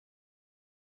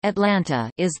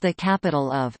Atlanta is the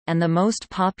capital of, and the most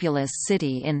populous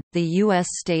city in, the U.S.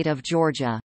 state of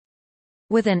Georgia.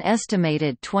 With an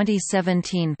estimated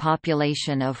 2017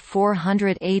 population of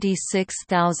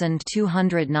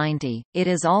 486,290, it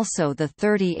is also the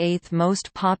 38th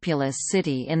most populous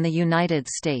city in the United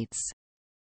States.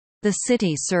 The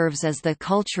city serves as the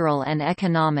cultural and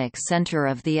economic center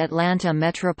of the Atlanta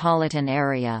metropolitan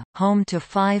area, home to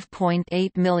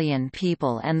 5.8 million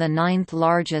people and the ninth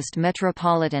largest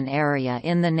metropolitan area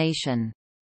in the nation.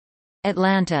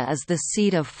 Atlanta is the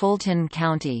seat of Fulton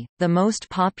County, the most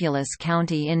populous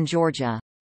county in Georgia.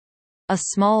 A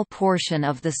small portion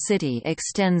of the city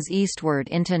extends eastward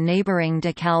into neighboring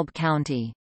DeKalb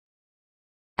County.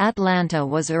 Atlanta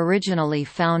was originally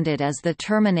founded as the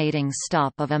terminating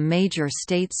stop of a major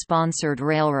state-sponsored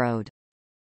railroad.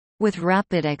 With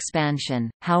rapid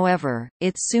expansion, however,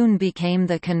 it soon became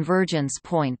the convergence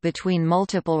point between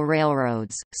multiple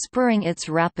railroads, spurring its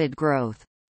rapid growth.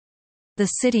 The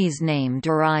city's name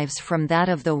derives from that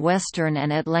of the Western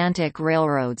and Atlantic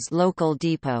Railroad's local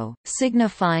depot,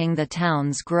 signifying the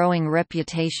town's growing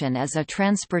reputation as a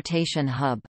transportation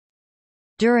hub.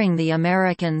 During the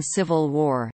American Civil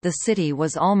War, the city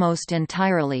was almost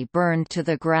entirely burned to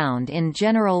the ground in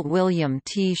General William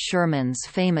T. Sherman's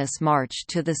famous March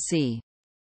to the Sea.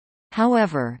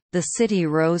 However, the city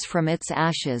rose from its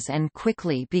ashes and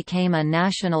quickly became a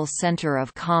national center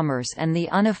of commerce and the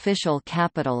unofficial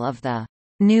capital of the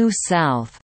New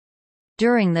South.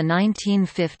 During the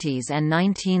 1950s and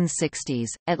 1960s,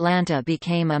 Atlanta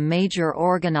became a major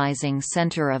organizing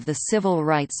center of the civil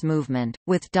rights movement,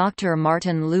 with Dr.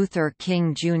 Martin Luther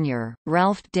King Jr.,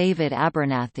 Ralph David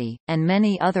Abernathy, and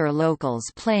many other locals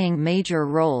playing major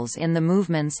roles in the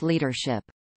movement's leadership.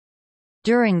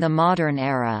 During the modern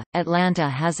era, Atlanta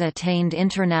has attained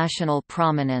international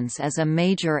prominence as a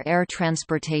major air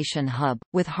transportation hub,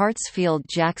 with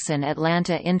Hartsfield-Jackson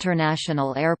Atlanta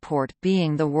International Airport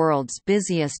being the world's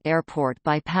busiest airport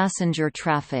by passenger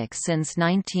traffic since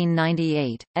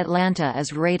 1998. Atlanta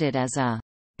is rated as a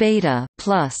Beta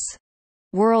Plus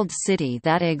world city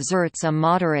that exerts a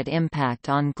moderate impact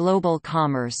on global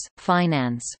commerce,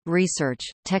 finance, research,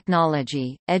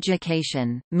 technology,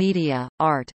 education, media,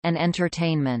 art, and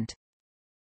entertainment.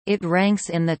 It ranks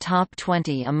in the top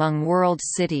 20 among world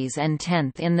cities and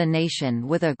 10th in the nation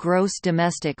with a gross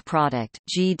domestic product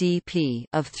 (GDP)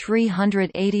 of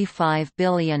 $385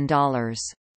 billion.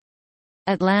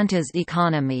 Atlanta's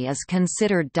economy is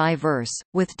considered diverse,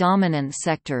 with dominant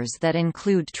sectors that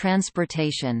include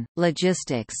transportation,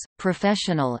 logistics,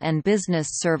 professional and business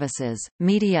services,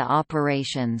 media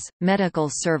operations, medical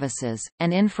services,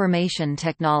 and information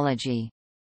technology.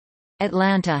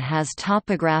 Atlanta has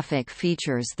topographic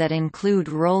features that include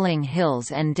rolling hills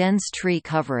and dense tree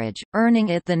coverage, earning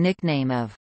it the nickname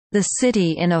of the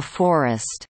city in a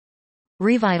forest.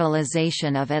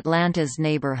 Revitalization of Atlanta's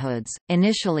neighborhoods,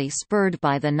 initially spurred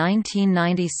by the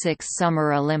 1996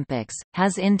 Summer Olympics,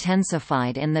 has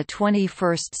intensified in the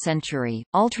 21st century,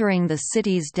 altering the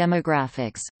city's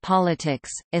demographics,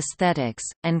 politics, aesthetics,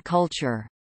 and culture.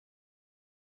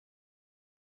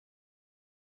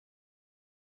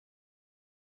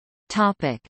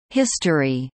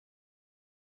 History.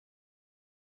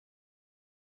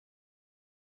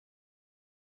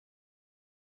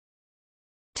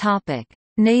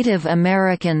 Native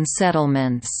American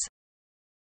settlements.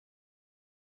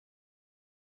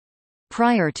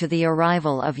 Prior to the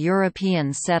arrival of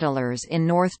European settlers in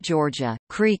North Georgia,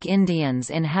 Creek Indians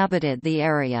inhabited the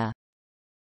area.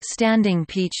 Standing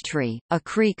Peachtree, a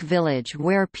creek village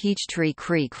where Peachtree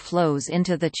Creek flows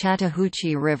into the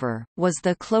Chattahoochee River, was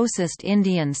the closest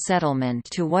Indian settlement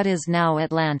to what is now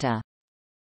Atlanta.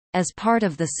 As part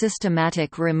of the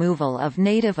systematic removal of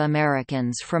Native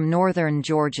Americans from northern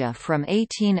Georgia from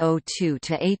 1802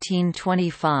 to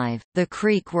 1825, the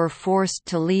Creek were forced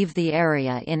to leave the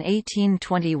area in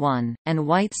 1821, and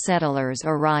white settlers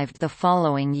arrived the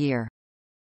following year.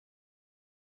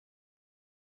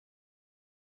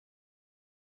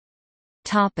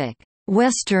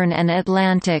 Western and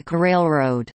Atlantic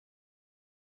Railroad.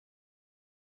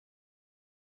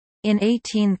 In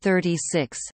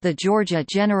 1836, the Georgia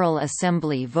General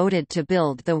Assembly voted to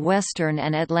build the Western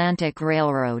and Atlantic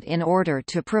Railroad in order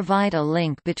to provide a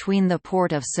link between the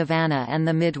Port of Savannah and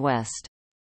the Midwest.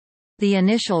 The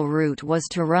initial route was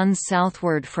to run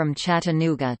southward from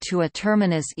Chattanooga to a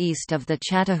terminus east of the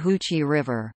Chattahoochee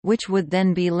River, which would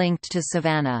then be linked to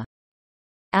Savannah.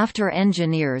 After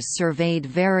engineers surveyed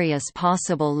various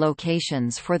possible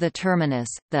locations for the terminus,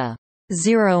 the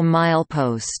Zero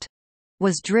Milepost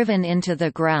was driven into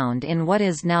the ground in what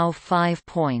is now 5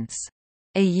 Points.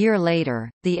 A year later,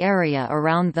 the area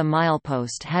around the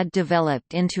milepost had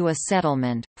developed into a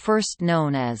settlement, first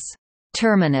known as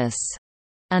Terminus,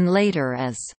 and later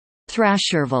as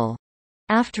Thrasherville,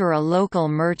 after a local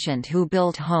merchant who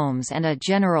built homes and a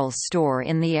general store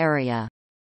in the area.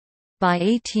 By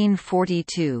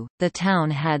 1842, the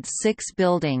town had 6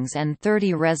 buildings and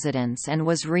 30 residents and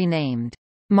was renamed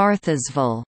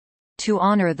Marthasville to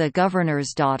honor the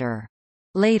governor's daughter.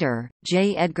 Later,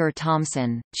 J. Edgar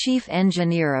Thompson, chief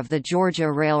engineer of the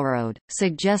Georgia Railroad,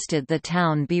 suggested the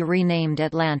town be renamed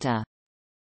Atlanta.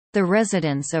 The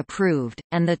residents approved,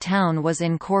 and the town was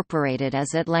incorporated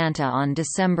as Atlanta on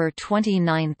December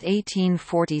 29,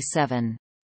 1847.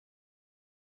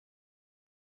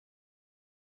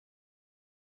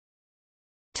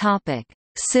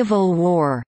 Civil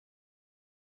War.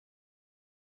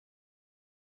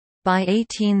 By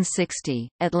 1860,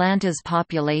 Atlanta's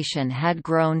population had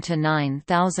grown to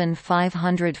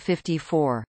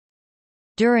 9,554.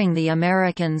 During the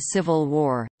American Civil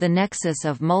War, the nexus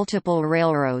of multiple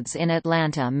railroads in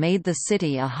Atlanta made the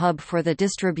city a hub for the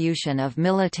distribution of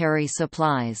military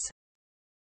supplies.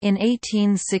 In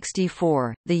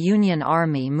 1864, the Union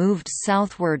Army moved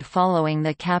southward following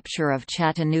the capture of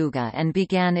Chattanooga and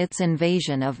began its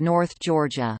invasion of North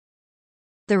Georgia.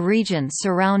 The region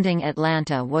surrounding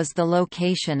Atlanta was the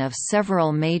location of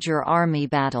several major Army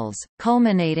battles,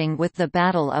 culminating with the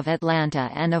Battle of Atlanta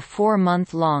and a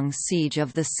 4-month-long siege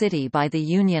of the city by the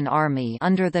Union Army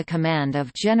under the command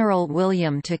of General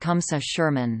William Tecumseh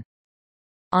Sherman.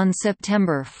 On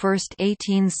September 1,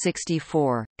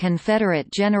 1864, Confederate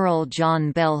General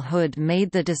John Bell Hood made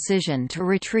the decision to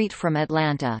retreat from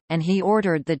Atlanta, and he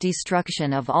ordered the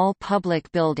destruction of all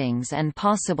public buildings and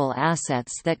possible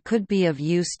assets that could be of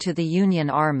use to the Union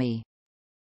Army.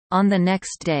 On the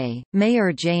next day,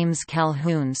 Mayor James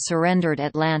Calhoun surrendered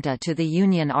Atlanta to the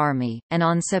Union Army, and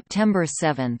on September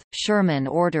 7, Sherman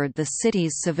ordered the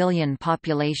city's civilian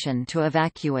population to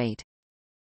evacuate.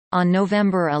 On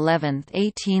November 11,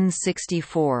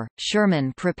 1864,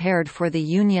 Sherman prepared for the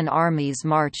Union Army's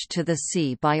march to the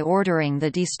sea by ordering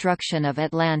the destruction of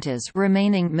Atlanta's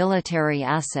remaining military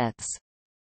assets.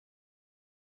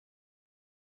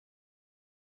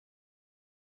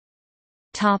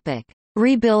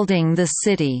 Rebuilding the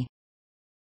city.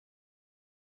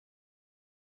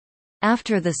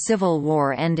 After the Civil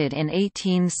War ended in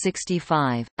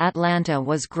 1865, Atlanta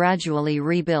was gradually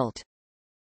rebuilt.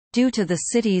 Due to the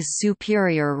city's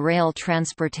superior rail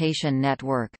transportation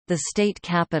network, the state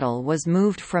capital was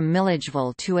moved from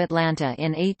Milledgeville to Atlanta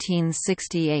in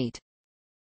 1868.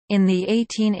 In the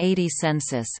 1880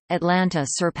 census, Atlanta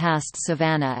surpassed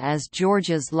Savannah as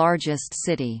Georgia's largest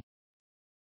city.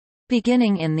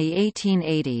 Beginning in the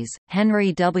 1880s,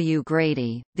 Henry W.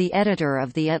 Grady, the editor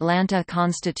of the Atlanta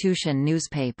Constitution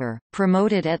newspaper,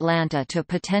 promoted Atlanta to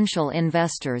potential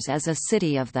investors as a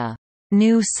city of the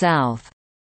New South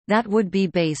that would be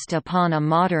based upon a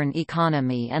modern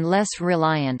economy and less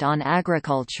reliant on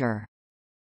agriculture.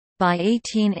 By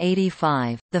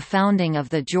 1885, the founding of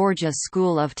the Georgia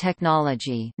School of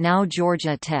Technology, now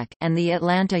Georgia Tech, and the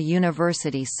Atlanta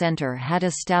University Center had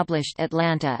established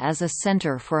Atlanta as a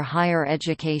center for higher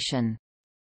education.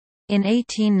 In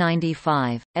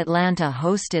 1895, Atlanta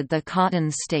hosted the Cotton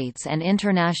States and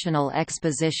International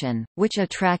Exposition, which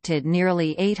attracted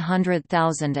nearly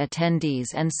 800,000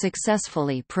 attendees and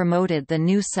successfully promoted the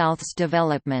New South's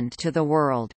development to the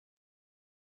world.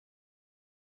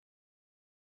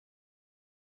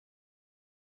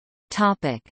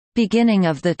 Beginning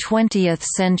of the 20th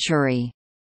century.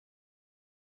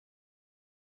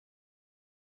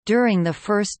 During the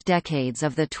first decades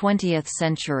of the 20th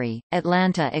century,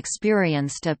 Atlanta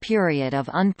experienced a period of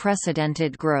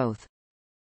unprecedented growth.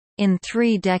 In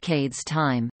 3 decades'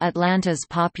 time, Atlanta's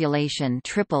population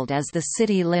tripled as the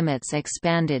city limits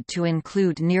expanded to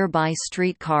include nearby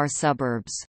streetcar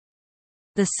suburbs.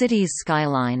 The city's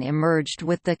skyline emerged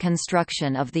with the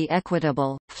construction of the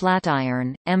Equitable,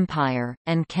 Flatiron, Empire,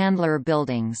 and Candler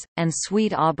buildings, and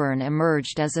Sweet Auburn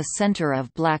emerged as a center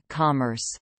of black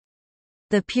commerce.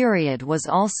 The period was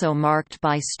also marked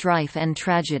by strife and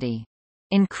tragedy.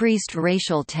 Increased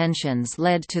racial tensions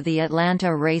led to the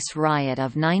Atlanta Race Riot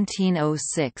of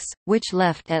 1906, which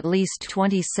left at least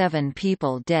 27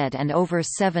 people dead and over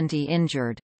 70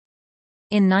 injured.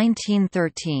 In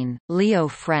 1913, Leo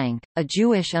Frank, a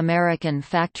Jewish-American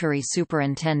factory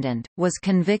superintendent, was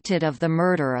convicted of the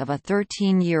murder of a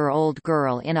 13-year-old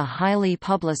girl in a highly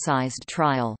publicized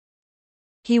trial.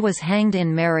 He was hanged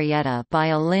in Marietta by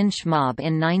a lynch mob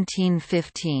in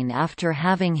 1915 after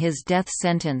having his death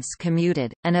sentence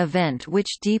commuted, an event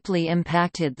which deeply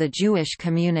impacted the Jewish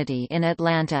community in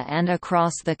Atlanta and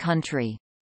across the country.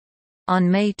 On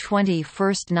May 21,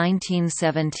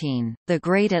 1917, the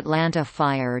Great Atlanta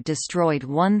Fire destroyed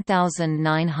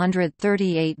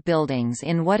 1,938 buildings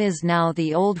in what is now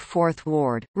the Old Fourth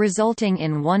Ward, resulting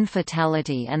in one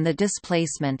fatality and the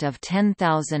displacement of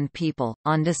 10,000 people.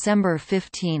 On December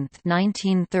 15,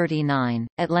 1939,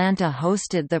 Atlanta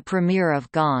hosted the premiere of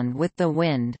Gone with the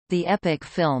Wind, the epic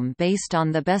film based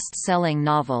on the best-selling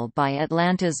novel by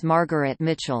Atlanta's Margaret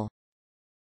Mitchell.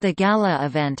 The gala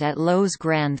event at Loew's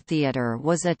Grand Theatre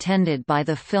was attended by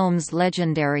the film's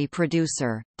legendary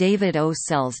producer, David O.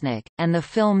 Selznick, and the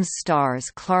film's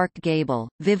stars Clark Gable,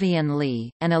 Vivien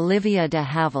Leigh, and Olivia de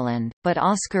Havilland, but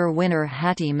Oscar winner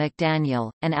Hattie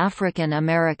McDaniel, an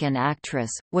African-American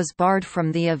actress, was barred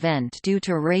from the event due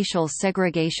to racial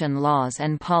segregation laws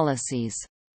and policies.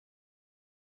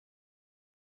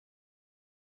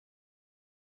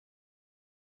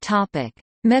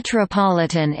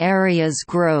 Metropolitan area's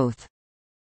growth.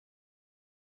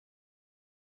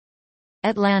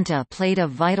 Atlanta played a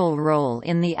vital role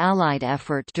in the Allied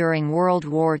effort during World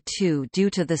War II due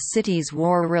to the city's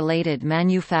war-related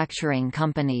manufacturing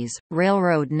companies,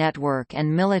 railroad network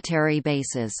and military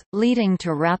bases, leading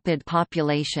to rapid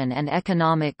population and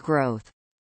economic growth.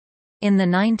 In the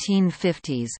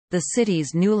 1950s, the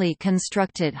city's newly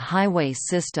constructed highway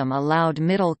system allowed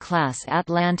middle-class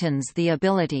Atlantans the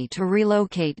ability to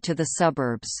relocate to the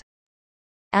suburbs.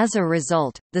 As a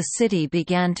result, the city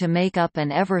began to make up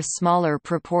an ever smaller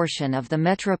proportion of the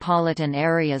metropolitan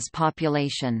area's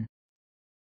population.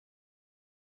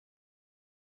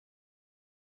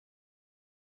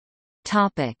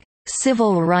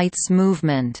 Civil rights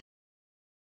movement.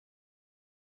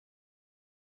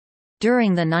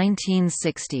 During the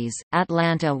 1960s,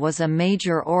 Atlanta was a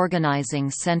major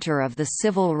organizing center of the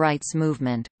civil rights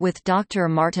movement, with Dr.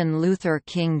 Martin Luther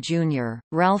King Jr.,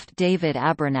 Ralph David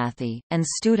Abernathy, and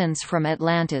students from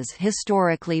Atlanta's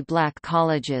historically black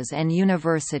colleges and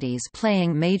universities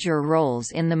playing major roles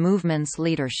in the movement's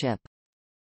leadership.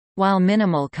 While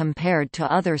minimal compared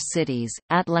to other cities,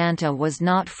 Atlanta was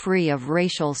not free of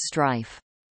racial strife.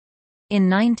 In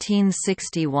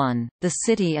 1961, the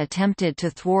city attempted to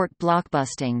thwart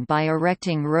blockbusting by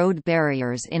erecting road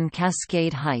barriers in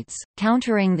Cascade Heights,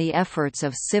 countering the efforts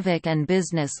of civic and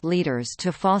business leaders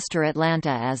to foster Atlanta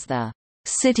as the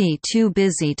 "city too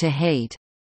busy to hate."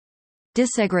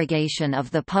 Desegregation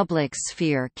of the public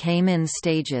sphere came in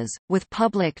stages, with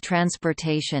public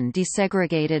transportation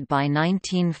desegregated by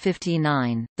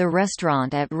 1959, the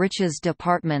restaurant at Rich's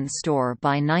department store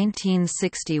by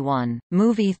 1961,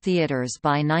 movie theaters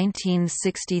by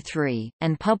 1963,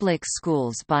 and public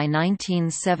schools by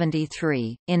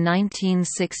 1973. In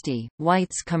 1960,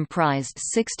 whites comprised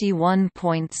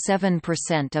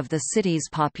 61.7% of the city's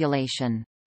population.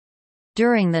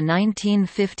 During the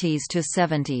 1950s to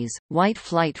 70s, white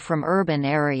flight from urban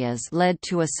areas led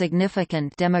to a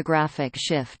significant demographic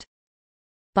shift.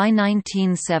 By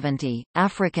 1970,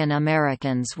 African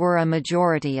Americans were a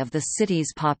majority of the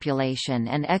city's population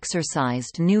and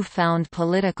exercised newfound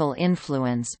political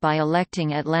influence by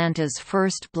electing Atlanta's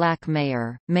first black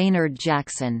mayor, Maynard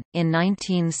Jackson, in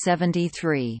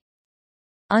 1973.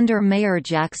 Under Mayor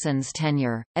Jackson's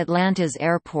tenure, Atlanta's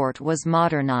airport was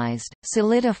modernized,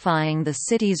 solidifying the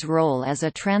city's role as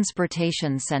a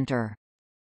transportation center.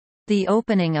 The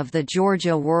opening of the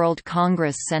Georgia World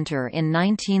Congress Center in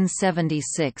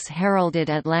 1976 heralded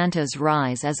Atlanta's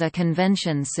rise as a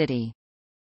convention city.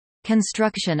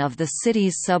 Construction of the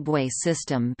city's subway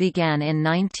system began in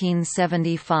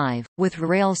 1975, with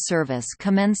rail service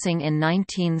commencing in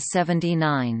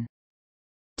 1979.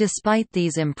 Despite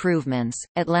these improvements,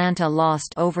 Atlanta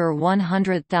lost over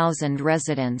 100,000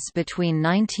 residents between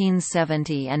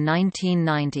 1970 and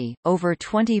 1990, over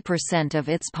 20% of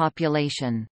its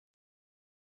population.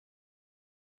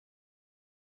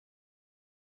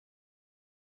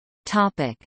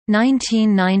 Topic: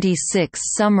 1996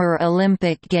 Summer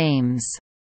Olympic Games.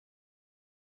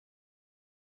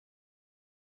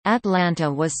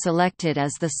 Atlanta was selected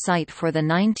as the site for the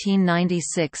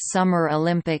 1996 Summer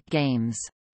Olympic Games.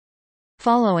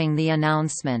 Following the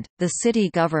announcement, the city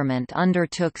government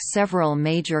undertook several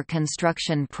major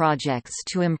construction projects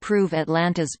to improve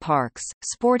Atlanta's parks,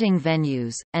 sporting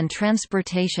venues, and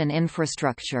transportation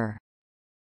infrastructure.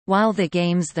 While the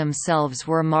Games themselves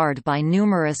were marred by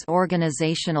numerous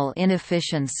organizational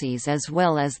inefficiencies as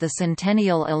well as the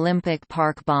Centennial Olympic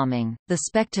Park bombing, the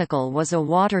spectacle was a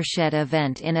watershed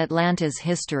event in Atlanta's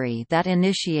history that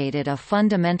initiated a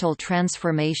fundamental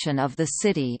transformation of the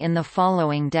city in the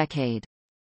following decade.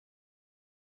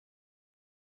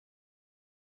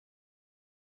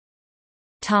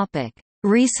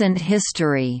 Recent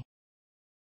history.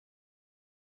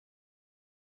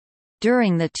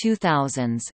 During the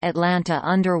 2000s, Atlanta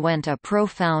underwent a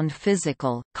profound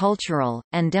physical, cultural,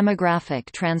 and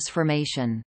demographic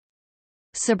transformation.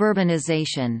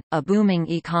 Suburbanization, a booming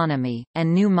economy,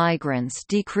 and new migrants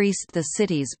decreased the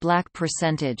city's black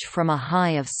percentage from a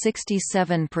high of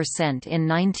 67% in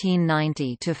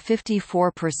 1990 to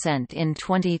 54% in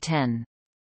 2010.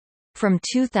 From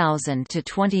 2000 to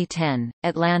 2010,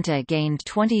 Atlanta gained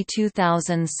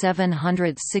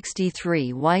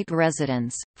 22,763 white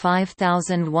residents,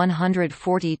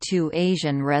 5,142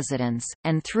 Asian residents,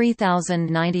 and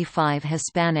 3,095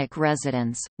 Hispanic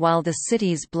residents, while the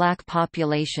city's black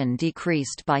population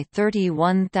decreased by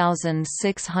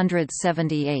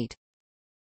 31,678.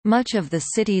 Much of the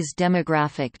city's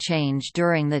demographic change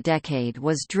during the decade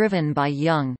was driven by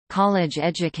young,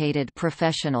 college-educated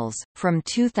professionals. From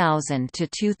 2000 to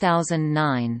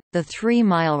 2009, the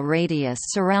 3-mile radius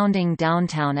surrounding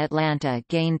downtown Atlanta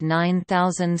gained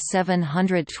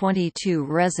 9,722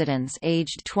 residents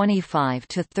aged 25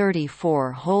 to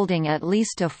 34 holding at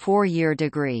least a 4-year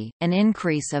degree, an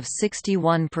increase of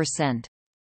 61%.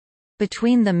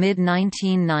 Between the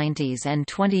mid-1990s and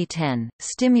 2010,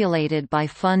 stimulated by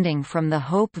funding from the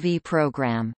Hope V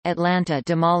program, Atlanta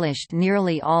demolished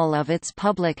nearly all of its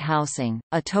public housing,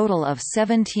 a total of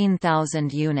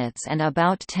 17,000 units and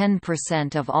about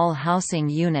 10% of all housing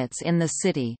units in the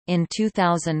city. In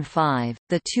 2005,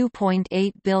 the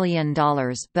 $2.8 billion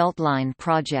Beltline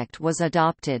project was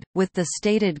adopted, with the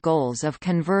stated goals of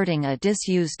converting a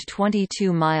disused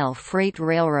 22-mile freight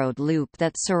railroad loop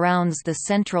that surrounds the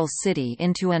central city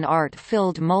into an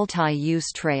art-filled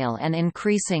multi-use trail and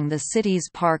increasing the city's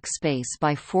park space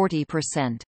by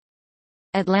 40%.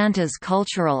 Atlanta's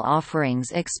cultural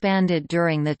offerings expanded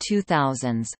during the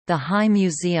 2000s. The High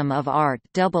Museum of Art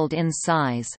doubled in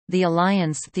size, the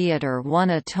Alliance Theater won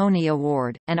a Tony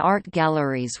Award, and art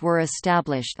galleries were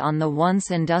established on the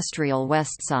once industrial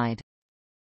West Side.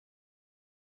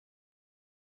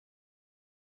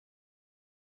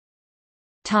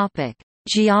 Topic: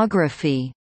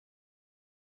 Geography.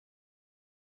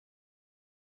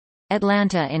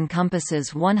 Atlanta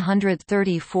encompasses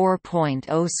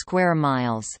 134.0 square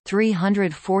miles,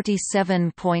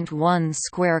 347.1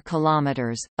 square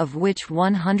kilometers, of which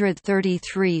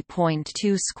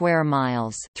 133.2 square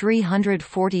miles,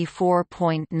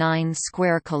 344.9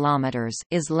 square kilometers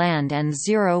is land and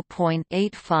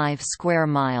 0.85 square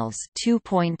miles,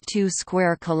 2.2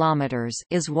 square kilometers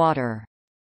is water.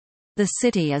 The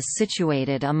city is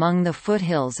situated among the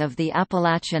foothills of the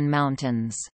Appalachian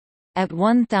Mountains. At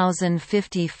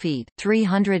 1,050 feet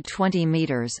 (320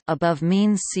 meters) above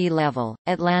mean sea level,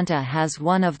 Atlanta has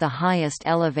one of the highest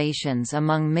elevations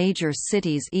among major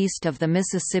cities east of the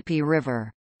Mississippi River.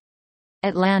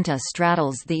 Atlanta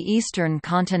straddles the eastern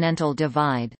continental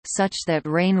divide, such that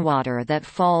rainwater that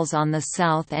falls on the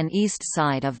south and east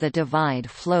side of the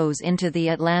divide flows into the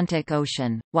Atlantic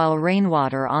Ocean, while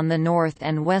rainwater on the north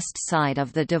and west side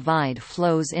of the divide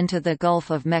flows into the Gulf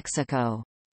of Mexico.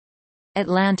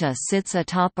 Atlanta sits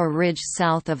atop a ridge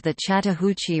south of the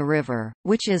Chattahoochee River,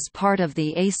 which is part of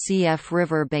the ACF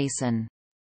River Basin.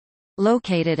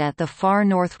 Located at the far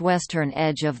northwestern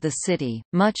edge of the city,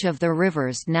 much of the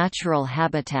river's natural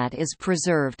habitat is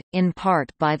preserved, in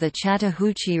part by the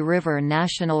Chattahoochee River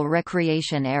National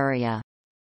Recreation Area.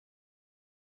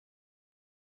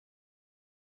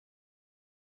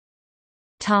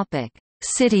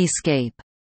 Cityscape.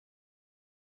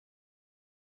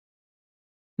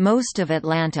 Most of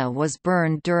Atlanta was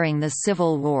burned during the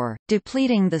Civil War,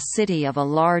 depleting the city of a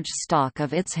large stock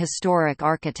of its historic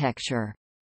architecture.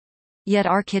 Yet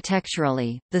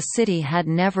architecturally, the city had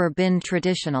never been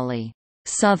traditionally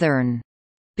Southern,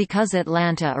 because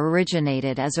Atlanta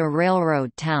originated as a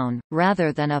railroad town,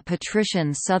 rather than a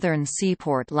patrician Southern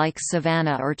seaport like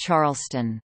Savannah or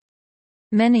Charleston.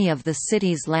 Many of the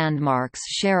city's landmarks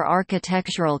share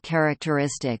architectural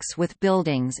characteristics with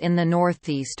buildings in the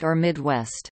Northeast or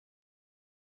Midwest.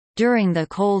 During the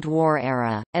Cold War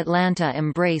era, Atlanta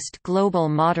embraced global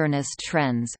modernist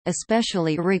trends,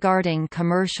 especially regarding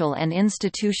commercial and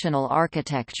institutional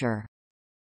architecture.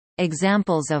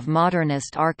 Examples of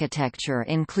modernist architecture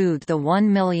include the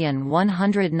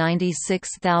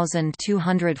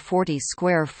 1,196,240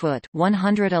 square foot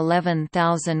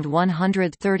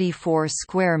 (111,134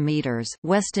 square meters)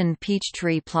 Westin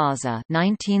Peachtree Plaza,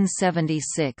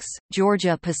 1976,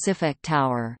 Georgia Pacific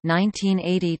Tower,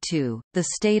 1982, the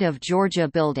State of Georgia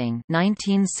Building,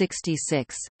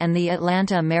 1966, and the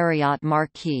Atlanta Marriott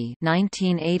Marquis,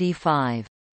 1985.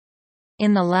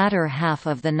 In the latter half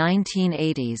of the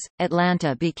 1980s,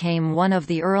 Atlanta became one of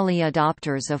the early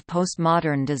adopters of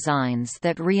postmodern designs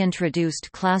that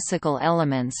reintroduced classical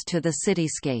elements to the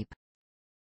cityscape.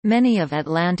 Many of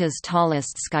Atlanta's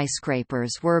tallest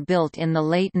skyscrapers were built in the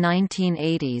late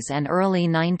 1980s and early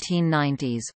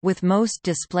 1990s, with most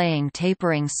displaying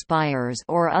tapering spires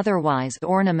or otherwise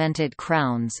ornamented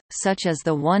crowns, such as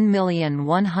the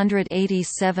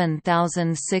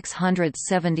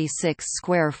 1,187,676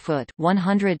 square foot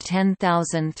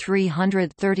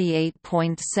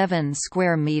 (110,338.7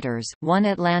 square meters) One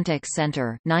Atlantic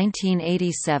Center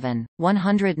 1987,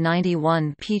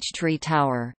 191 Peachtree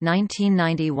Tower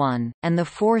 1991, and the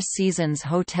Four Seasons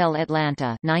Hotel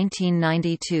Atlanta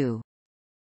 1992.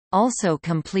 Also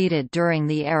completed during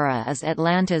the era is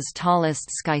Atlanta's tallest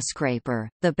skyscraper,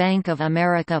 the Bank of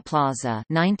America Plaza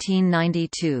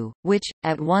 1992, which,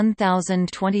 at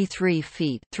 1,023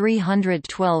 feet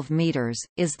 312 meters,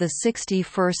 is the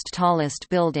 61st tallest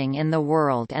building in the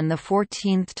world and the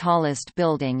 14th tallest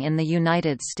building in the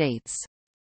United States.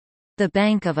 The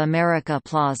Bank of America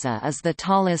Plaza is the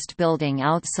tallest building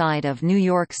outside of New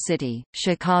York City,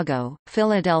 Chicago,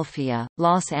 Philadelphia,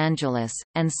 Los Angeles,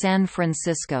 and San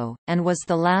Francisco, and was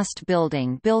the last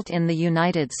building built in the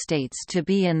United States to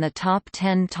be in the top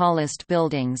 10 tallest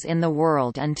buildings in the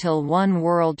world until One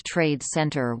World Trade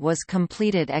Center was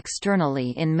completed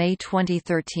externally in May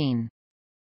 2013.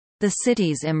 The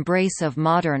city's embrace of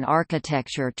modern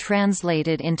architecture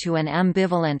translated into an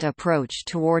ambivalent approach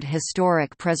toward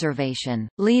historic preservation,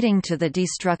 leading to the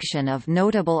destruction of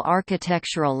notable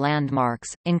architectural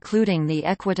landmarks, including the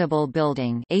Equitable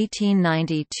Building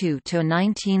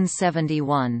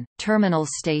 (1892–1971), Terminal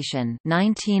Station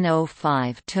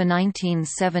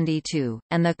 (1905–1972),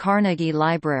 and the Carnegie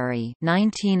Library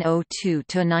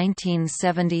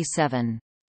 (1902–1977).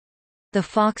 The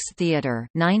Fox Theatre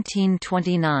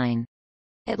 1929,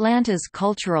 Atlanta's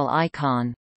cultural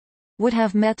icon, would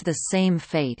have met the same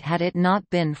fate had it not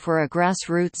been for a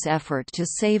grassroots effort to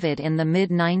save it in the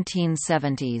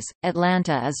mid-1970s.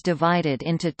 Atlanta is divided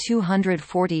into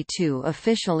 242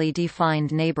 officially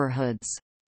defined neighborhoods.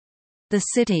 The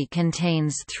city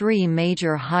contains three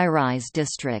major high-rise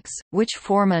districts, which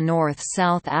form a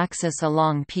north-south axis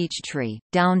along Peachtree: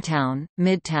 Downtown,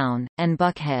 Midtown, and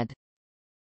Buckhead.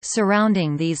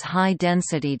 Surrounding these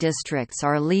high-density districts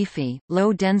are leafy,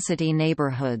 low-density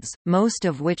neighborhoods, most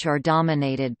of which are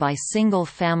dominated by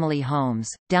single-family homes.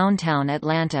 Downtown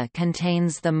Atlanta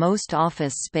contains the most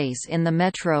office space in the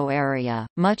metro area,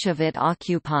 much of it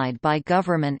occupied by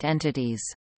government entities.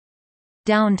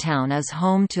 Downtown is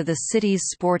home to the city's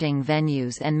sporting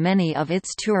venues and many of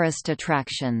its tourist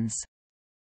attractions.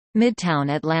 Midtown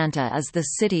Atlanta is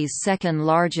the city's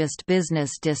second-largest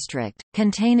business district,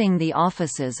 containing the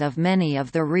offices of many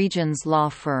of the region's law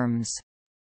firms.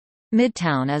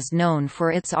 Midtown is known for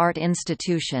its art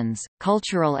institutions,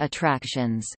 cultural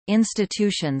attractions,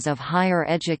 institutions of higher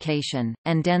education,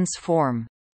 and dense form.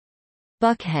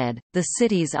 Buckhead, the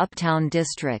city's uptown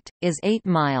district, is 8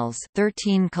 miles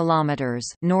 (13 kilometers)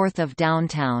 north of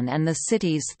downtown and the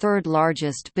city's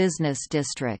third-largest business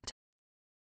district.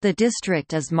 The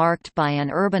district is marked by an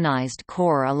urbanized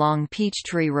core along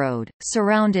Peachtree Road,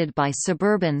 surrounded by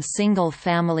suburban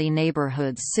single-family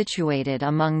neighborhoods situated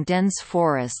among dense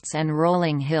forests and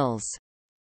rolling hills.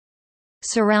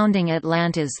 Surrounding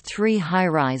Atlanta's three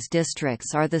high-rise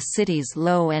districts are the city's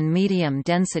low and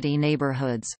medium-density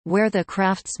neighborhoods, where the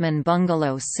Craftsman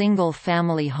Bungalow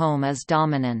single-family home is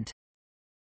dominant.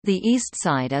 The east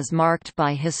side is marked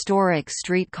by historic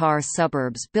streetcar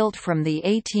suburbs built from the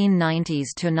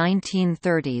 1890s to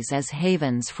 1930s as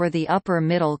havens for the upper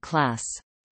middle class.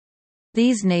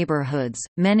 These neighborhoods,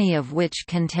 many of which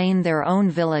contain their own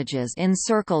villages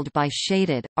encircled by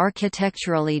shaded,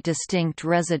 architecturally distinct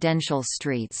residential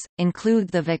streets, include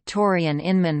the Victorian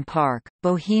Inman Park,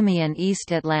 Bohemian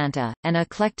East Atlanta, and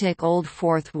eclectic Old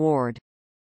Fourth Ward.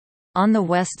 On the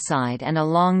west side and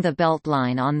along the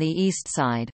Beltline on the east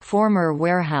side, former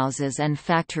warehouses and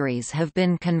factories have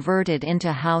been converted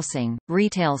into housing,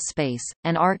 retail space,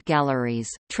 and art galleries,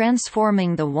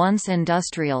 transforming the once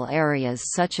industrial areas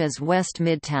such as West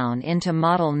Midtown into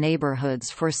model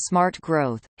neighborhoods for smart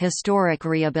growth, historic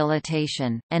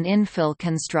rehabilitation, and infill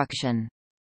construction.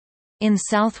 In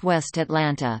southwest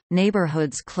Atlanta,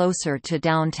 neighborhoods closer to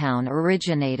downtown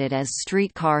originated as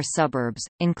streetcar suburbs,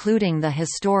 including the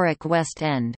historic West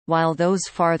End, while those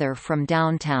farther from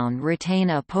downtown retain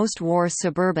a post-war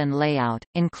suburban layout,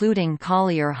 including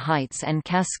Collier Heights and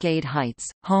Cascade Heights,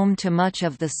 home to much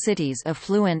of the city's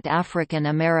affluent African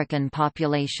American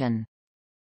population.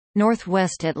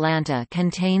 Northwest Atlanta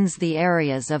contains the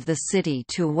areas of the city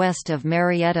to west of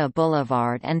Marietta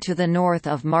Boulevard and to the north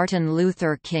of Martin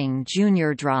Luther King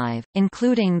Jr. Drive,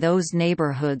 including those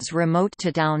neighborhoods remote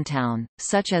to downtown,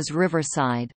 such as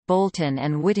Riverside, Bolton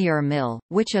and Whittier Mill,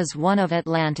 which is one of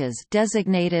Atlanta's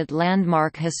designated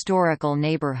landmark historical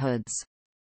neighborhoods.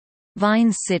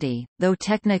 Vine City, though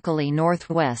technically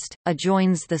northwest,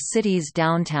 adjoins the city's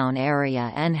downtown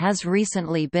area and has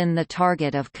recently been the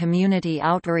target of community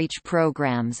outreach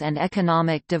programs and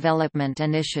economic development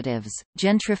initiatives.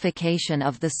 Gentrification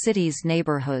of the city's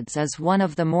neighborhoods is one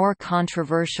of the more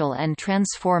controversial and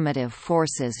transformative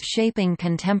forces shaping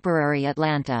contemporary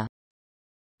Atlanta.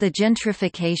 The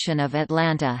gentrification of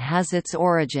Atlanta has its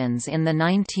origins in the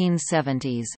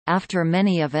 1970s, after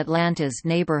many of Atlanta's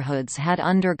neighborhoods had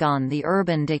undergone the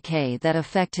urban decay that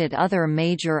affected other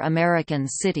major American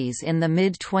cities in the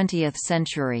mid-20th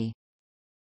century.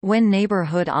 When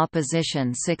neighborhood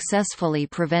opposition successfully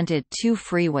prevented two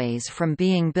freeways from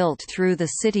being built through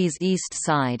the city's east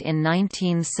side in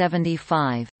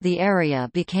 1975, the area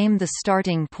became the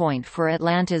starting point for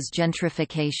Atlanta's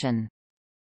gentrification.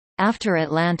 After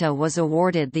Atlanta was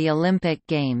awarded the Olympic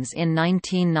Games in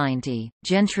 1990,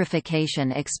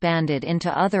 gentrification expanded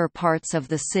into other parts of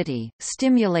the city,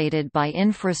 stimulated by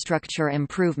infrastructure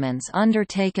improvements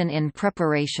undertaken in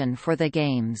preparation for the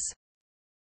Games.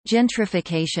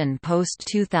 Gentrification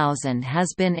post-2000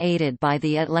 has been aided by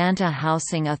the Atlanta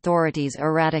Housing Authority's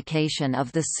eradication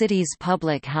of the city's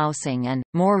public housing and,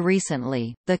 more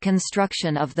recently, the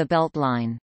construction of the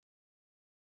Beltline.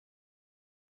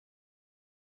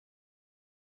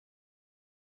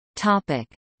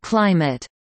 Climate.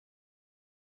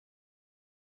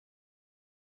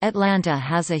 Atlanta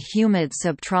has a humid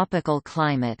subtropical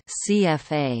climate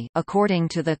 (CFA) according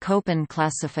to the Köppen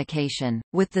classification,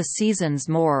 with the seasons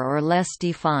more or less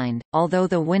defined, although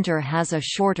the winter has a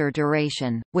shorter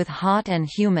duration, with hot and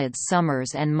humid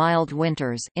summers and mild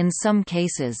winters. In some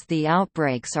cases the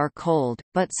outbreaks are cold,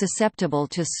 but susceptible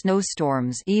to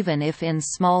snowstorms even if in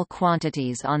small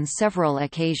quantities on several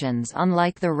occasions,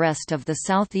 unlike the rest of the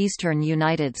southeastern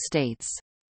United States.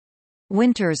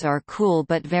 Winters are cool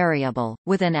but variable,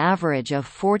 with an average of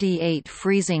 48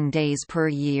 freezing days per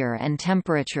year and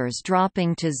temperatures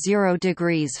dropping to 0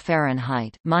 degrees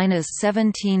Fahrenheit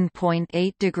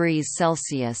 (-17.8 degrees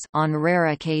Celsius) on rare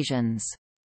occasions.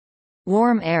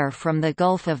 Warm air from the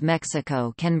Gulf of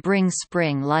Mexico can bring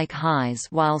spring-like highs,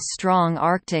 while strong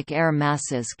Arctic air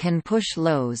masses can push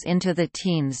lows into the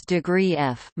teens degree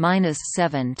F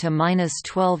 (-7 to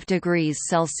 -12 degrees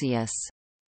Celsius).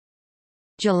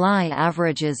 July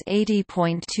averages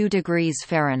 80.2 degrees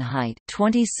Fahrenheit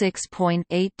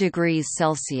 (26.8 degrees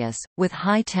Celsius), with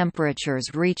high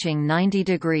temperatures reaching 90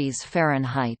 degrees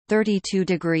Fahrenheit (32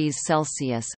 degrees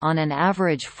Celsius) on an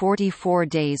average 44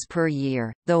 days per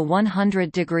year, though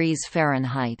 100 degrees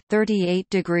Fahrenheit (38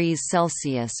 degrees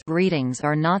Celsius) readings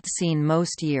are not seen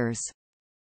most years.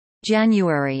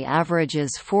 January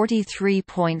averages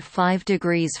 43.5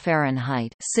 degrees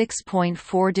Fahrenheit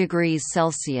 (6.4 degrees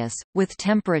Celsius), with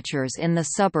temperatures in the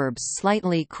suburbs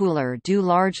slightly cooler due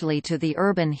largely to the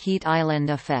urban heat island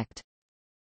effect.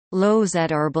 Lows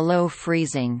at or below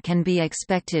freezing can be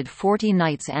expected 40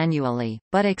 nights annually,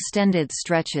 but extended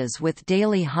stretches with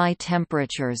daily high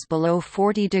temperatures below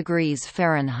 40 degrees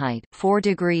Fahrenheit (4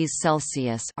 degrees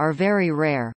Celsius) are very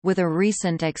rare, with a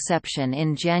recent exception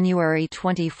in January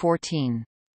 2014.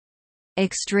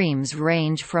 Extremes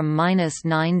range from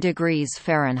 -9 degrees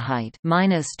Fahrenheit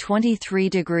 (-23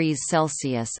 degrees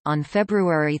Celsius) on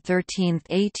February 13,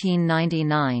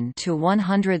 1899 to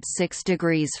 106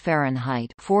 degrees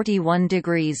Fahrenheit (41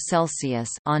 degrees Celsius)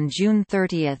 on June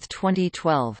 30,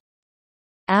 2012.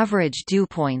 Average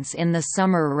dewpoints in the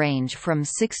summer range from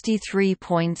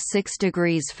 63.6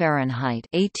 degrees Fahrenheit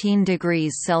 (18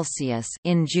 degrees Celsius)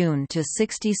 in June to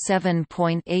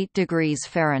 67.8 degrees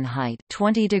Fahrenheit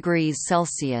 (20 degrees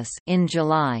Celsius) in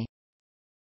July.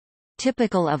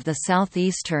 Typical of the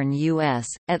southeastern U.S.,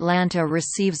 Atlanta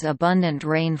receives abundant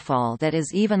rainfall that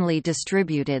is evenly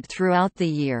distributed throughout the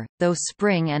year, though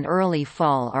spring and early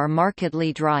fall are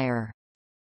markedly drier.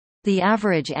 The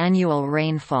average annual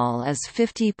rainfall is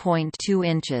 50.2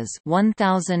 inches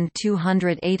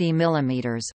 (1,280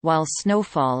 mm), while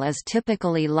snowfall is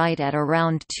typically light at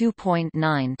around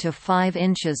 2.9 to 5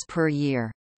 inches per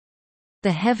year.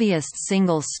 The heaviest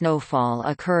single snowfall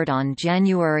occurred on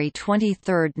January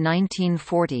 23,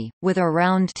 1940, with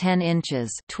around 10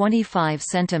 inches (25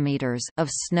 centimeters) of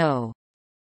snow.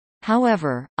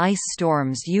 However, ice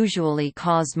storms usually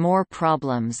cause more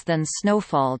problems than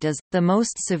snowfall does, the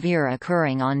most severe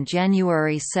occurring on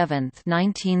January 7,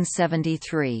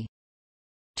 1973.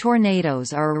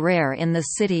 Tornadoes are rare in the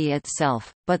city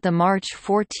itself, but the March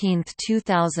 14,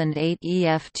 2008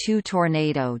 EF2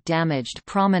 tornado damaged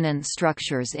prominent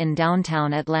structures in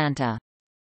downtown Atlanta.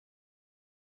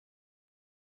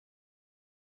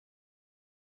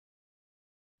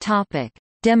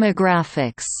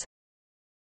 Demographics.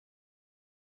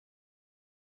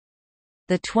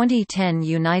 The 2010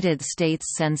 United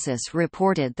States Census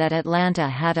reported that Atlanta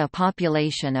had a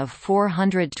population of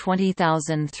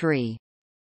 420,003.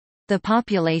 The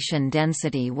population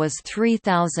density was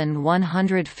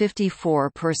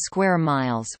 3,154 per square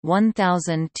miles,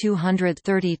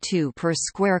 1,232 per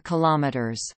square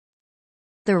kilometers.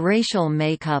 The racial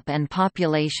makeup and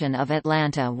population of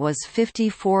Atlanta was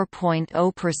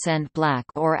 54.0% Black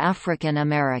or African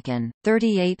American,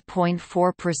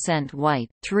 38.4%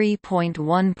 white,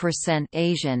 3.1%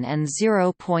 Asian and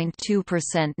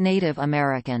 0.2% Native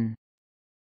American.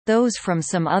 Those from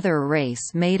some other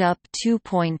race made up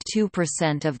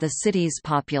 2.2% of the city's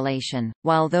population,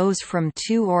 while those from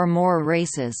two or more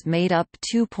races made up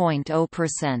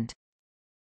 2.0%.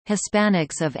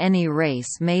 Hispanics of any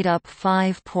race made up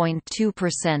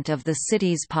 5.2% of the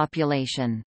city's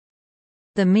population.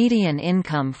 The median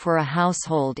income for a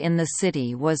household in the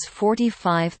city was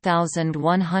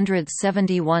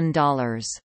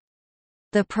 $45,171.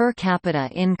 The per capita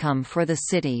income for the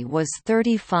city was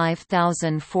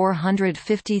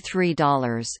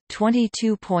 $35,453.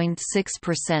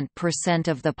 22.6%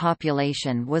 of the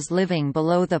population was living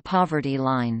below the poverty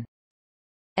line.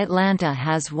 Atlanta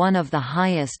has one of the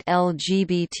highest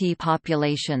LGBT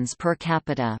populations per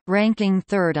capita, ranking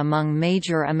third among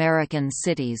major American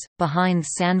cities, behind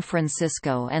San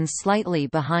Francisco and slightly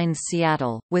behind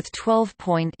Seattle, with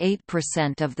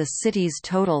 12.8% of the city's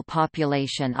total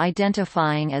population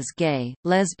identifying as gay,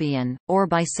 lesbian, or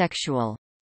bisexual.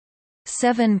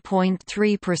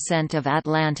 7.3% of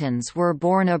Atlantans were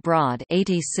born abroad,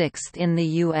 86th in the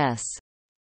U.S.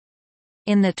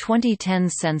 In the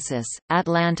 2010 census,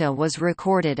 Atlanta was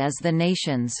recorded as the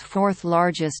nation's fourth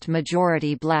largest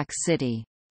majority black city.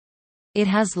 It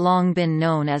has long been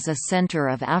known as a center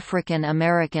of African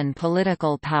American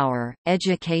political power,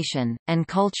 education, and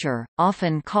culture,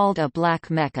 often called a Black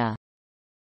Mecca.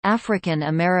 African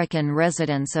American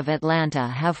residents of Atlanta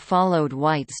have followed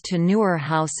whites to newer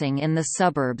housing in the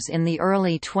suburbs in the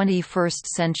early 21st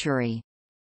century.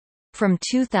 From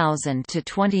 2000 to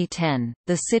 2010,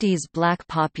 the city's black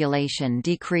population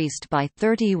decreased by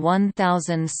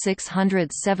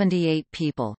 31,678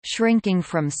 people, shrinking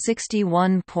from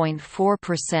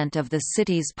 61.4% of the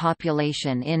city's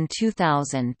population in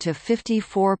 2000 to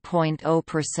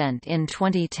 54.0% in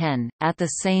 2010. At the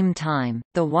same time,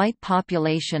 the white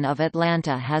population of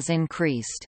Atlanta has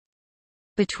increased.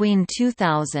 Between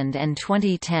 2000 and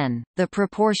 2010, the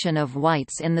proportion of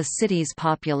whites in the city's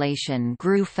population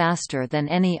grew faster than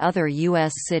any other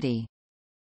U.S. city.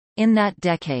 In that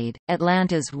decade,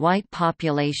 Atlanta's white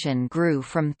population grew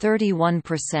from 31%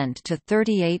 to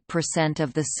 38%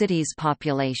 of the city's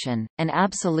population, an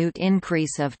absolute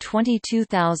increase of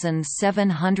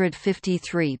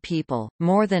 22,753 people,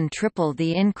 more than triple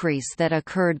the increase that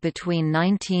occurred between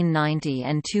 1990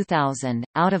 and 2000.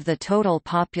 Out of the total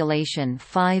population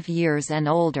 5 years and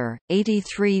older,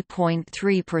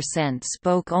 83.3%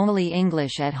 spoke only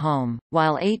English at home,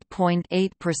 while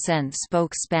 8.8%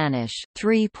 spoke Spanish,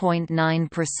 3.9%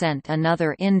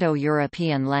 another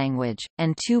Indo-European language,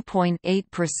 and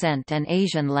 2.8% an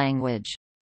Asian language.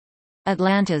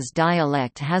 Atlanta's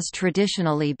dialect has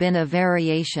traditionally been a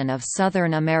variation of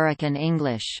Southern American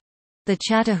English. The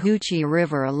Chattahoochee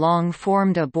River long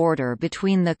formed a border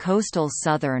between the coastal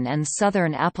Southern and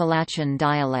Southern Appalachian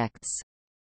dialects.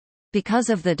 Because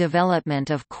of the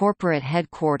development of corporate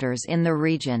headquarters in the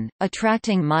region,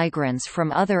 attracting migrants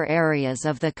from other areas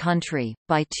of the country,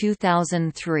 by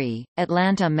 2003,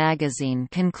 Atlanta Magazine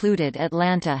concluded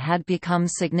Atlanta had become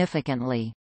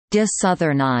significantly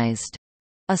de-Southernized.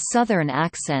 A Southern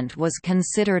accent was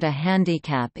considered a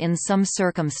handicap in some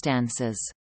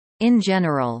circumstances. In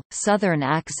general, Southern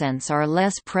accents are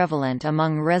less prevalent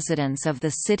among residents of the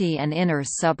city and inner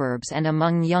suburbs and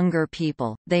among younger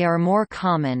people, they are more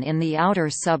common in the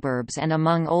outer suburbs and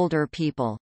among older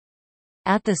people.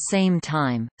 At the same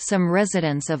time, some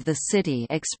residents of the city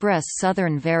express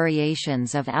Southern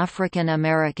variations of African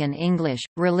American English.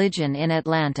 Religion in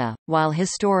Atlanta, while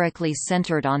historically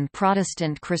centered on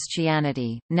Protestant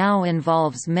Christianity, now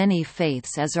involves many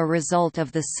faiths as a result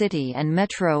of the city and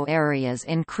metro area's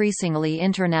increasingly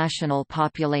international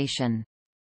population.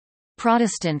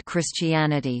 Protestant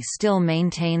Christianity still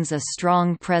maintains a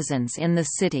strong presence in the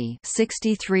city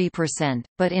 63%,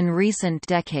 but in recent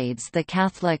decades the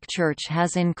Catholic Church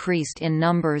has increased in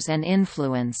numbers and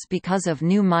influence because of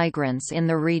new migrants in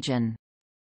the region.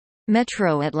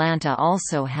 Metro Atlanta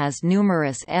also has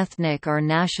numerous ethnic or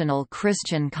national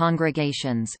Christian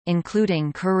congregations,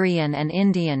 including Korean and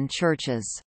Indian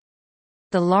churches.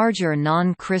 The larger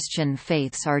non-Christian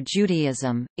faiths are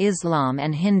Judaism, Islam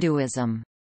and Hinduism.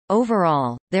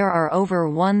 Overall, there are over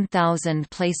 1,000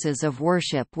 places of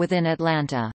worship within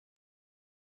Atlanta.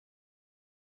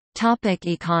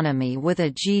 Economy. With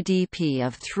a GDP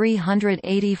of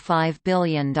 $385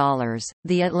 billion,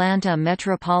 the Atlanta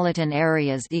metropolitan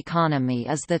area's economy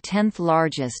is the 10th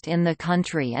largest in the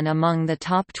country and among the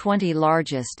top 20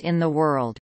 largest in the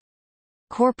world.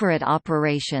 Corporate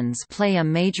operations play a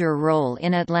major role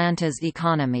in Atlanta's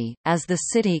economy, as the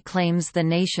city claims the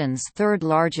nation's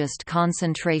third-largest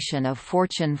concentration of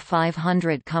Fortune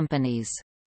 500 companies.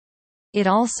 It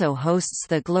also hosts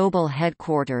the global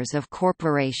headquarters of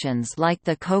corporations like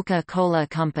the Coca-Cola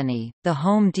Company, the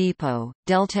Home Depot,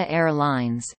 Delta Air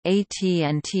Lines,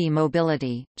 AT&T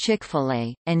Mobility,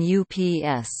 Chick-fil-A, and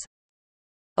UPS.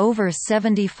 Over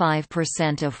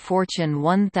 75% of Fortune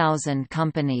 1000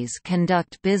 companies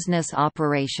conduct business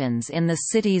operations in the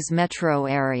city's metro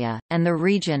area, and the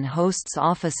region hosts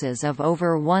offices of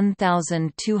over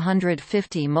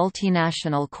 1,250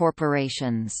 multinational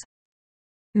corporations.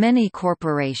 Many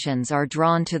corporations are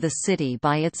drawn to the city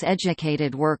by its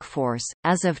educated workforce.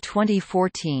 As of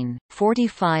 2014,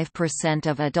 45%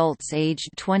 of adults aged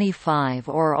 25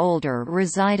 or older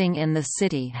residing in the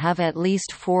city have at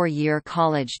least 4-year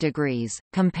college degrees,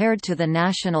 compared to the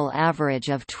national average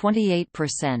of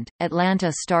 28%.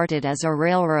 Atlanta started as a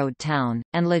railroad town,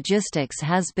 and logistics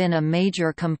has been a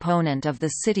major component of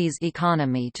the city's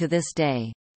economy to this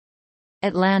day.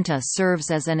 Atlanta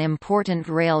serves as an important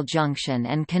rail junction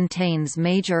and contains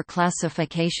major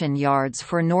classification yards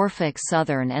for Norfolk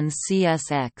Southern and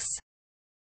CSX.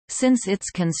 Since its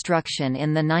construction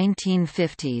in the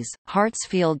 1950s,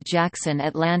 Hartsfield-Jackson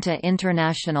Atlanta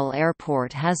International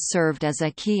Airport has served as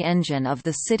a key engine of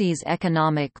the city's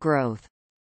economic growth.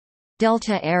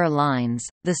 Delta Air Lines,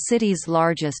 the city's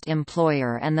largest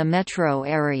employer and the metro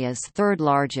area's third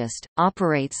largest,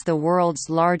 operates the world's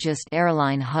largest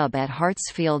airline hub at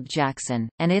Hartsfield-Jackson,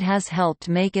 and it has helped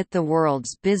make it the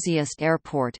world's busiest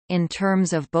airport, in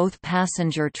terms of both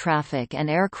passenger traffic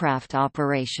and aircraft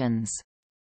operations.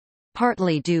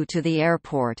 Partly due to the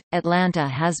airport, Atlanta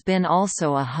has been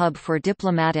also a hub for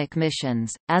diplomatic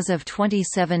missions. As of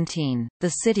 2017, the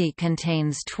city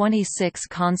contains 26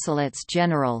 consulates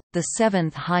general, the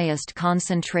seventh highest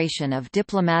concentration of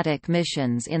diplomatic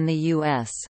missions in the U.S.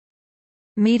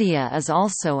 Media is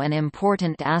also an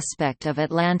important aspect of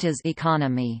Atlanta's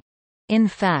economy. In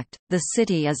fact, the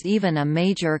city is even a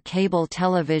major cable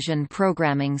television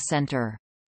programming center.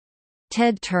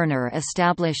 Ted Turner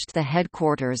established the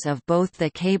headquarters of both the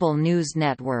cable news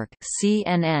network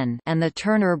 (CNN) and the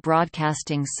Turner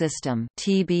Broadcasting System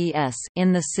 (TBS)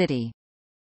 in the city.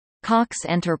 Cox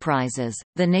Enterprises,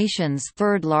 the nation's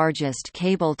third-largest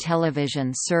cable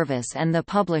television service and the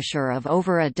publisher of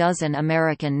over a dozen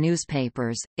American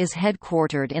newspapers, is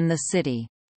headquartered in the city.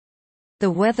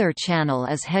 The Weather Channel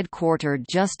is headquartered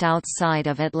just outside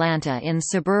of Atlanta in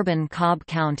suburban Cobb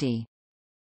County.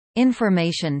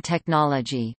 Information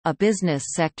technology, a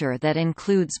business sector that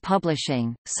includes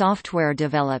publishing, software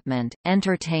development,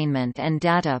 entertainment and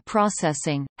data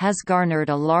processing, has garnered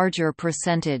a larger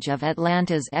percentage of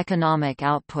Atlanta's economic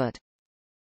output.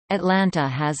 Atlanta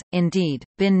has, indeed,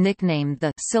 been nicknamed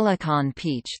the Silicon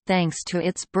Peach thanks to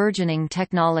its burgeoning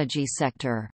technology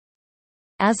sector.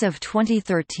 As of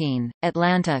 2013,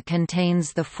 Atlanta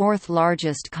contains the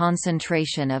fourth-largest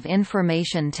concentration of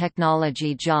information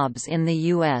technology jobs in the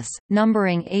U.S.,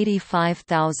 numbering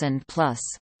 85,000 plus.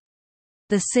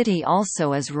 The city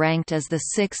also is ranked as the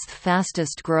sixth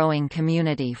fastest-growing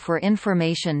community for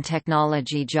information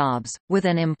technology jobs, with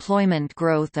an employment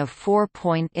growth of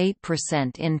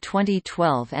 4.8% in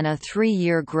 2012 and a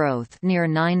 3-year growth near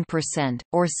 9%,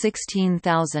 or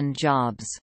 16,000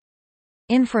 jobs.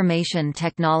 Information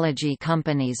technology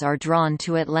companies are drawn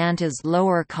to Atlanta's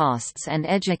lower costs and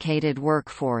educated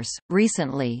workforce.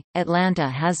 Recently, Atlanta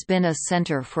has been a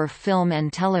center for film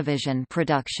and television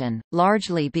production,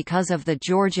 largely because of the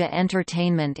Georgia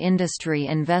Entertainment Industry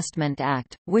Investment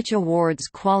Act, which awards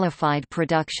qualified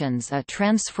productions a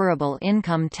transferable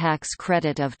income tax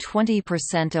credit of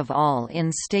 20% of all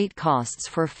in-state costs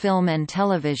for film and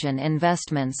television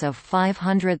investments of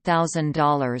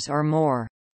 $500,000 or more.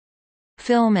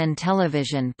 Film and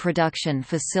television production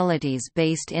facilities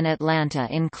based in Atlanta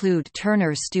include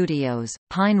Turner Studios,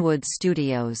 Pinewood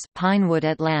Studios, Pinewood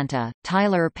Atlanta,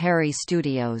 Tyler Perry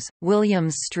Studios,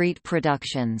 Williams Street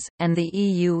Productions, and the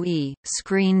EUE,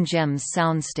 Screen Gems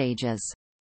Soundstages.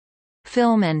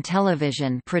 Film and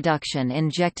television production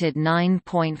injected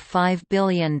 $9.5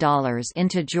 billion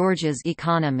into Georgia's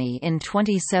economy in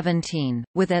 2017,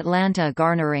 with Atlanta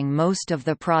garnering most of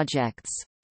the projects.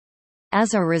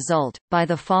 As a result, by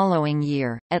the following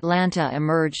year, Atlanta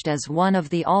emerged as one of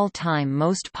the all-time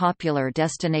most popular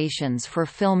destinations for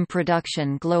film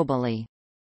production globally.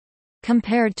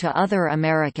 Compared to other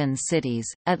American cities,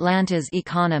 Atlanta's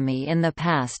economy in the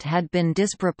past had been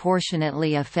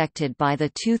disproportionately affected by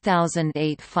the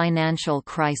 2008 financial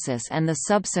crisis and the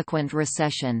subsequent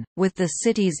recession, with the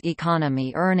city's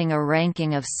economy earning a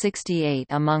ranking of 68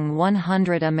 among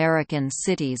 100 American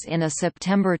cities in a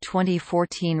September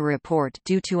 2014 report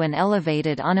due to an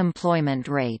elevated unemployment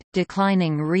rate,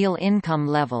 declining real income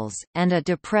levels, and a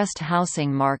depressed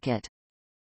housing market.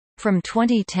 From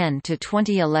 2010 to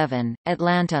 2011,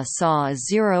 Atlanta saw a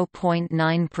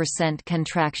 0.9%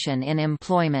 contraction in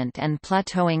employment and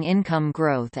plateauing income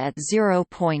growth at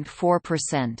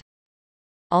 0.4%.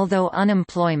 Although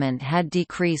unemployment had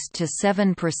decreased to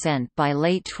 7% by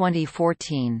late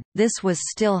 2014, this was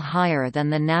still higher than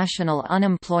the national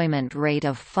unemployment rate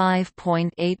of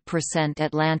 5.8%.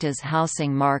 Atlanta's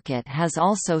housing market has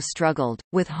also struggled,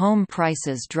 with home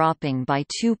prices dropping by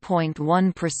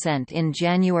 2.1% in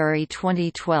January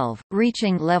 2012,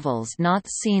 reaching levels not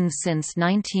seen since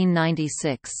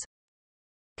 1996.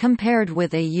 Compared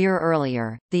with a year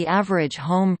earlier, the average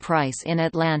home price in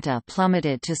Atlanta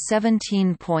plummeted to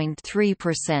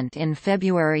 17.3% in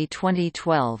February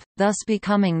 2012, thus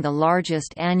becoming the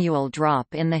largest annual drop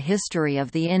in the history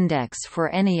of the index for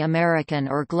any American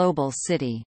or global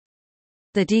city.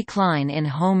 The decline in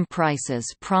home prices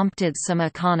prompted some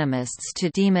economists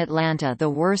to deem Atlanta the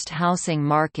worst housing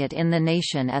market in the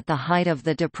nation at the height of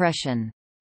the Depression.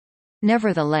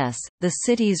 Nevertheless, the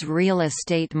city's real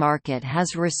estate market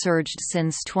has resurged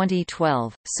since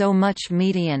 2012, so much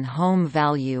median home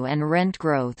value and rent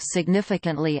growth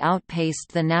significantly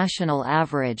outpaced the national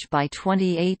average by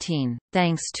 2018,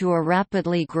 thanks to a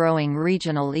rapidly growing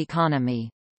regional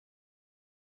economy.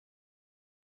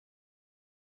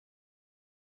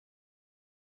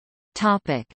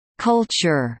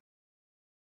 Culture.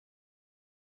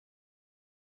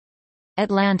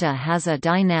 Atlanta has a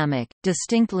dynamic,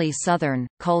 distinctly Southern,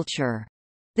 culture.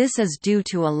 This is due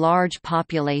to a large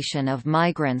population of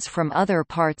migrants from other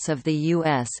parts of the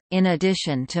U.S., in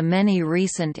addition to many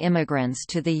recent immigrants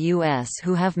to the U.S.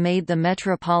 who have made the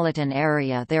metropolitan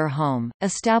area their home,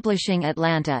 establishing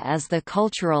Atlanta as the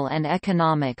cultural and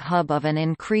economic hub of an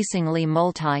increasingly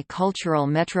multi-cultural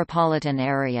metropolitan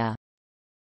area.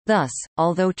 Thus,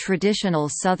 although traditional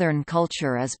Southern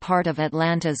culture is part of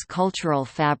Atlanta's cultural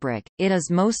fabric, it is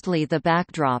mostly the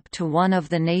backdrop to one of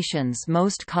the nation's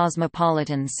most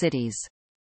cosmopolitan cities.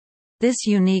 This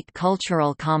unique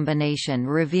cultural combination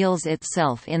reveals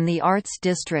itself in the Arts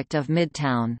District of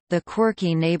Midtown, the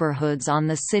quirky neighborhoods on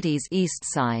the city's east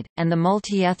side, and the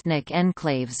multi-ethnic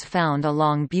enclaves found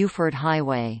along Buford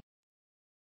Highway.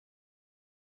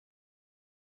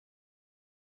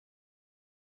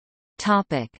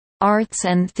 Arts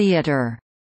and theater.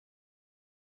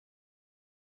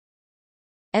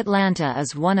 Atlanta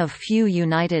is one of few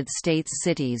United States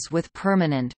cities with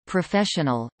permanent,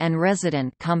 professional, and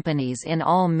resident companies in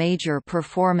all major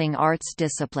performing arts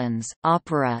disciplines: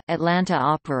 opera, Atlanta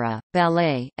Opera;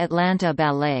 ballet, Atlanta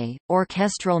Ballet;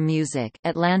 orchestral music,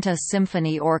 Atlanta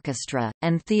Symphony Orchestra;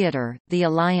 and theater, the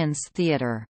Alliance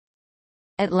Theater.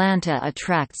 Atlanta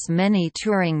attracts many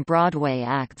touring Broadway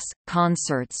acts,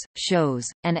 concerts, shows,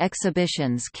 and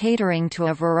exhibitions catering to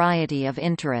a variety of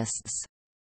interests.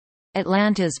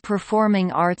 Atlanta's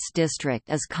performing arts district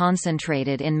is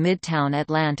concentrated in Midtown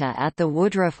Atlanta at the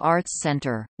Woodruff Arts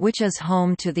Center, which is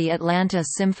home to the Atlanta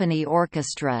Symphony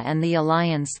Orchestra and the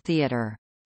Alliance Theater.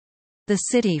 The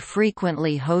city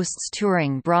frequently hosts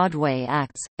touring Broadway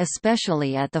acts,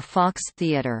 especially at the Fox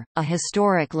Theater, a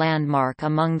historic landmark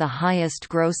among the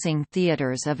highest-grossing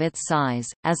theaters of its size.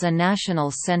 As a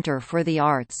national center for the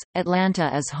arts,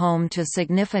 Atlanta is home to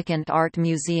significant art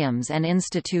museums and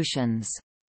institutions.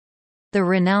 The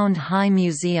renowned High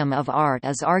Museum of Art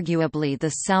is arguably the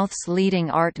South's leading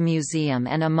art museum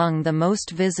and among the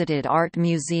most visited art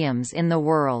museums in the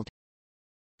world.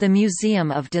 The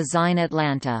Museum of Design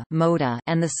Atlanta (MoDA)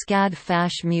 and the SCAD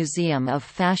Fash Museum of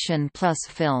Fashion plus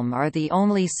Film are the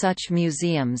only such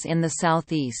museums in the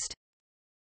Southeast.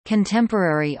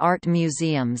 Contemporary art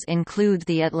museums include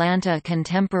the Atlanta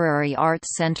Contemporary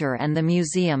Arts Center and the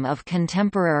Museum of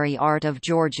Contemporary Art of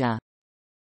Georgia.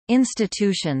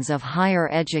 Institutions of higher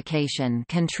education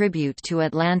contribute to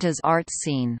Atlanta's arts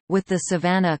scene, with the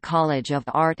Savannah College of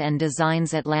Art and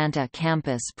Design's Atlanta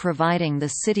campus providing the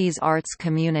city's arts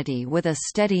community with a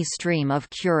steady stream of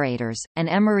curators, and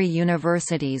Emory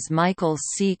University's Michael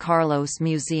C. Carlos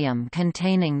Museum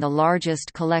containing the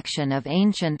largest collection of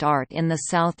ancient art in the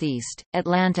Southeast.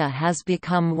 Atlanta has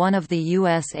become one of the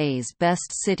USA's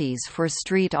best cities for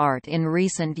street art in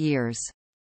recent years.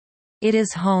 It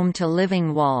is home to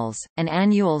Living Walls, an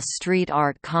annual street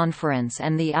art conference,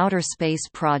 and the Outer Space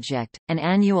Project, an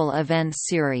annual event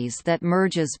series that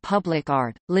merges public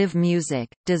art, live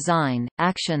music, design,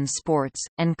 action sports,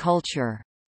 and culture.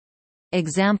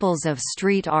 Examples of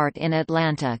street art in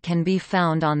Atlanta can be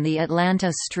found on the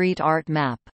Atlanta Street Art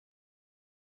Map.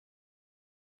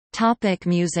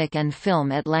 Music and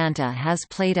film. Atlanta has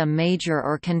played a major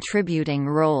or contributing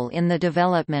role in the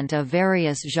development of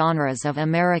various genres of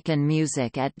American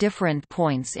music at different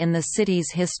points in the city's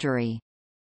history.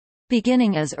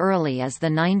 Beginning as early as the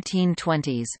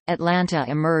 1920s, Atlanta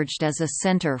emerged as a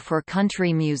center for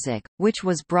country music, which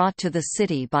was brought to the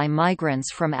city by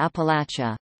migrants from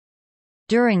Appalachia.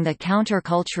 During the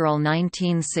countercultural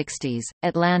 1960s,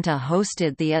 Atlanta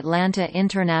hosted the Atlanta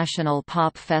International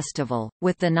Pop Festival,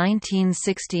 with the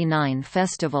 1969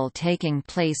 festival taking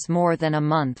place more than a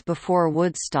month before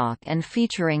Woodstock and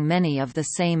featuring many of the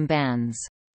same bands.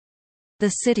 The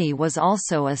city was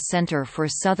also a center for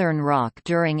Southern rock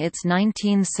during its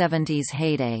 1970s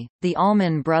heyday. The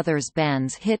Allman Brothers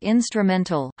Band's hit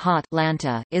instrumental "Hot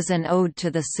Lanta" is an ode to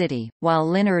the city, while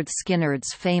Lynyrd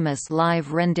Skynyrd's famous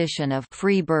live rendition of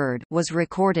 "Free Bird" was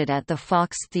recorded at the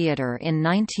Fox Theatre in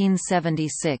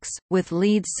 1976, with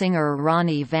lead singer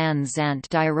Ronnie Van Zant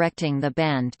directing the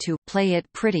band to "Play It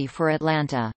Pretty for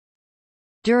Atlanta."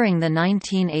 During the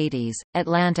 1980s,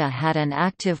 Atlanta had an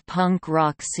active punk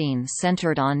rock scene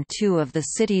centered on two of the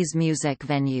city's music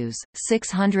venues,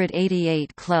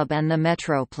 688 Club and the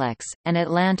Metroplex, and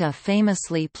Atlanta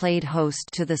famously played host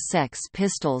to the Sex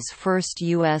Pistols' first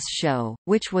U.S. show,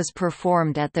 which was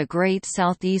performed at the Great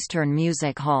Southeastern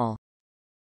Music Hall.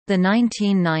 The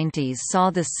 1990s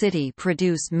saw the city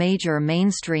produce major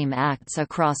mainstream acts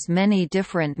across many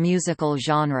different musical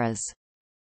genres.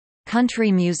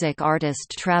 Country music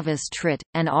artist Travis Tritt,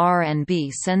 and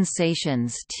R&B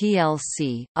sensations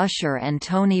TLC, Usher and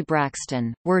Toni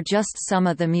Braxton, were just some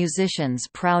of the musicians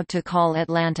proud to call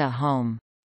Atlanta home.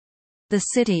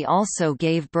 The city also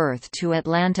gave birth to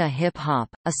Atlanta hip-hop,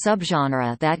 a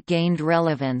subgenre that gained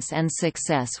relevance and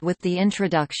success with the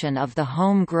introduction of the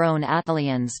homegrown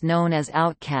Atlians known as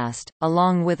Outkast,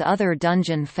 along with other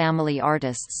Dungeon Family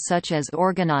artists such as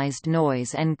Organized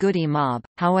Noise and Goody Mob.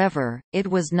 However,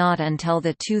 it was not until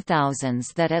the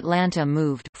 2000s that Atlanta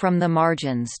moved from the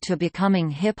margins to becoming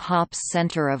hip-hop's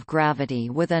center of gravity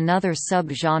with another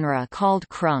subgenre called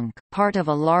crunk, part of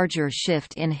a larger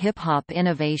shift in hip-hop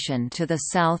innovation to the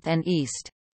south and east.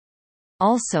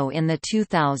 Also in the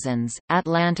 2000s,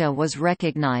 Atlanta was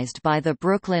recognized by the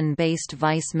Brooklyn-based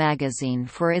Vice magazine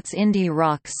for its indie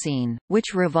rock scene,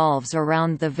 which revolves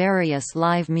around the various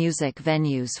live music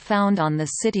venues found on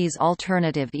the city's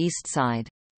alternative east side.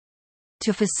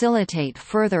 To facilitate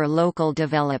further local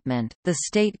development, the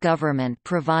state government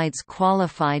provides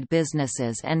qualified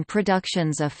businesses and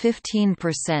productions a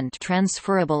 15%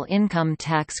 transferable income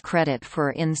tax credit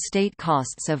for in-state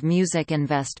costs of music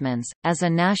investments. As a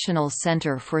national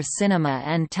center for cinema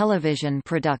and television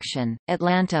production,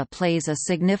 Atlanta plays a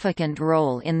significant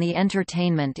role in the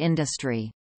entertainment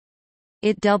industry.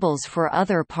 It doubles for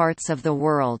other parts of the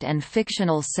world and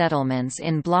fictional settlements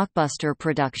in blockbuster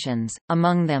productions,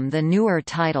 among them the newer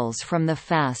titles from the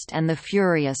Fast and the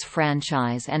Furious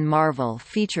franchise and Marvel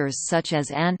features such as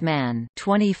Ant-Man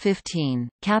 2015,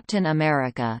 Captain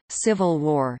America: Civil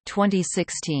War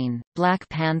 2016, Black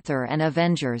Panther and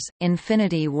Avengers: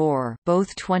 Infinity War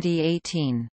both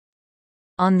 2018.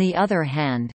 On the other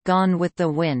hand, Gone with the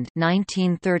Wind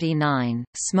 1939,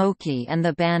 Smokey and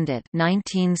the Bandit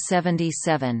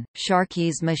 1977,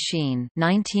 Sharky's Machine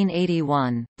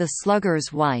 1981, The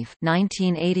Slugger's Wife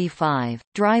 1985,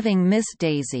 Driving Miss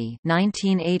Daisy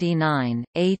 1989,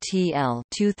 ATL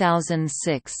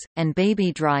 2006, and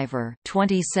Baby Driver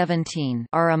 2017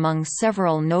 are among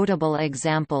several notable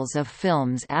examples of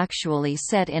films actually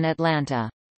set in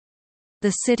Atlanta.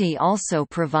 The city also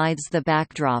provides the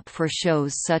backdrop for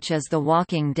shows such as The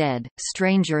Walking Dead,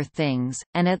 Stranger Things,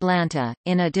 and Atlanta,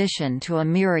 in addition to a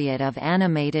myriad of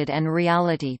animated and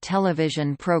reality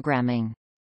television programming.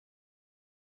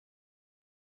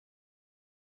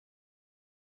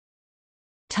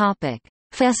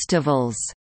 Festivals.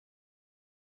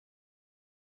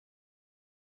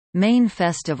 Main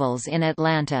festivals in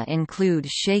Atlanta include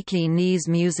Shaky Knees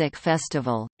Music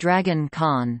Festival, Dragon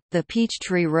Con, the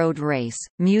Peachtree Road Race,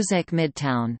 Music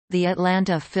Midtown, the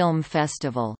Atlanta Film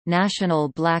Festival,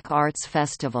 National Black Arts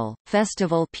Festival,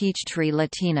 Festival Peachtree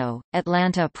Latino,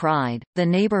 Atlanta Pride, the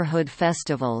neighborhood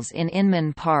festivals in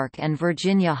Inman Park and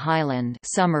Virginia Highland,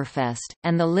 Summerfest,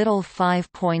 and the Little Five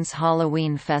Points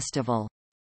Halloween Festival.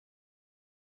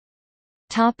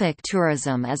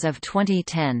 Tourism. As of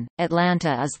 2010,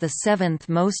 Atlanta is the seventh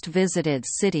most visited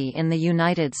city in the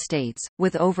United States,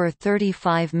 with over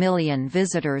 35 million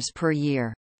visitors per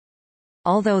year.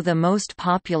 Although the most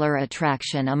popular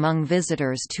attraction among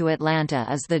visitors to Atlanta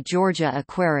is the Georgia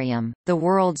Aquarium, the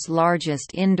world's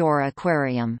largest indoor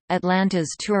aquarium,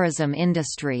 Atlanta's tourism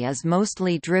industry is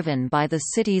mostly driven by the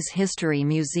city's history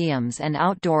museums and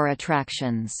outdoor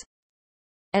attractions.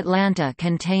 Atlanta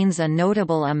contains a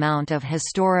notable amount of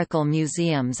historical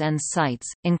museums and sites,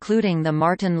 including the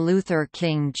Martin Luther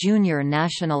King Jr.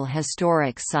 National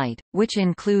Historic Site, which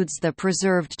includes the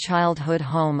preserved childhood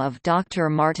home of Dr.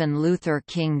 Martin Luther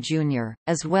King Jr.,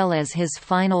 as well as his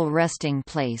final resting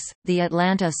place, the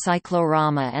Atlanta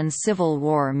Cyclorama and Civil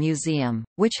War Museum,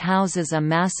 which houses a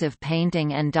massive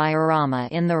painting and diorama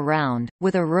in the round,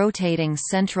 with a rotating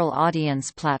central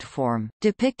audience platform,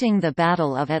 depicting the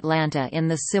Battle of Atlanta in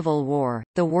the Civil War,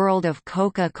 the world of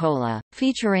Coca-Cola,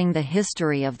 featuring the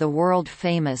history of the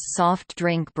world-famous soft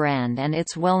drink brand and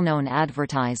its well-known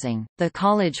advertising, the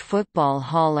College Football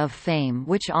Hall of Fame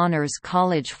which honors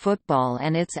college football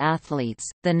and its athletes,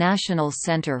 the National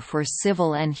Center for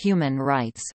Civil and Human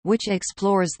Rights, which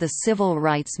explores the civil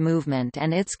rights movement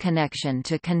and its connection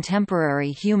to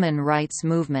contemporary human rights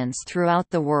movements throughout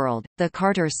the world, the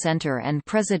Carter Center and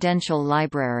Presidential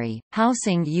Library,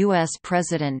 housing U.S.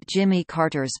 President Jimmy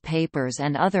Carter's papers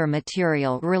and other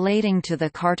material relating to the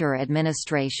Carter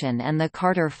administration and the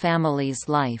Carter family's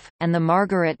life, and the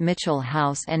Margaret Mitchell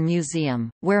House and Museum,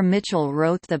 where Mitchell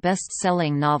wrote the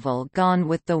best-selling novel Gone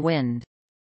with the Wind.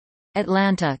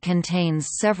 Atlanta contains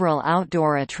several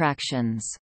outdoor attractions.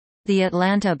 The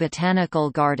Atlanta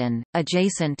Botanical Garden,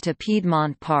 adjacent to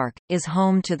Piedmont Park, is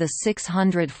home to the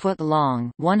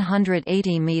 600-foot-long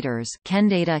 (180 meters)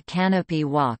 Kendata Canopy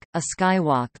Walk, a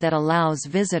skywalk that allows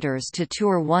visitors to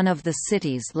tour one of the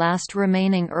city's last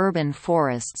remaining urban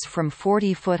forests from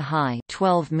 40-foot high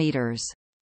 (12 meters).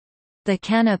 The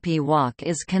Canopy Walk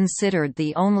is considered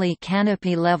the only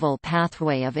canopy-level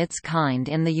pathway of its kind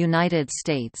in the United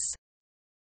States.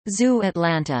 Zoo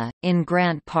Atlanta, in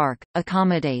Grant Park,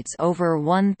 accommodates over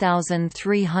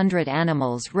 1,300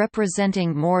 animals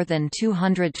representing more than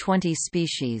 220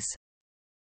 species.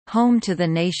 Home to the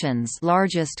nation's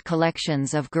largest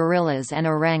collections of gorillas and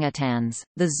orangutans,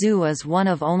 the zoo is one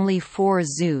of only 4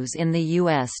 zoos in the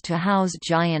U.S. to house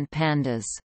giant pandas.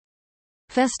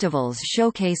 Festivals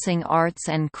showcasing arts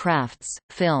and crafts,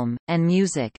 film, and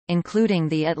music, including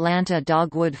the Atlanta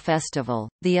Dogwood Festival,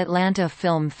 the Atlanta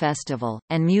Film Festival,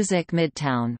 and Music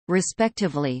Midtown,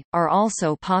 respectively, are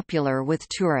also popular with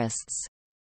tourists.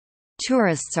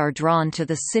 Tourists are drawn to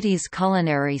the city's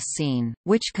culinary scene,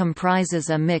 which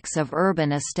comprises a mix of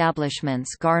urban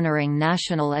establishments garnering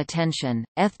national attention,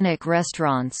 ethnic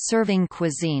restaurants serving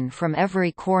cuisine from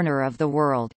every corner of the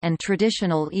world, and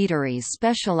traditional eateries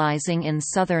specializing in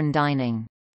Southern dining.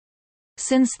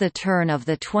 Since the turn of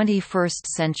the 21st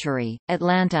century,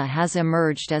 Atlanta has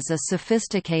emerged as a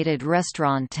sophisticated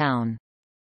restaurant town.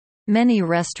 Many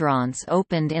restaurants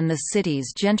opened in the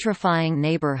city's gentrifying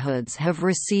neighborhoods have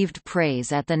received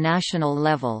praise at the national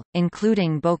level,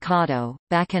 including Bocado,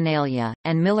 Bacchanalia,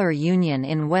 and Miller Union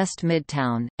in West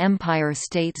Midtown, Empire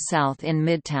State South in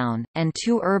Midtown, and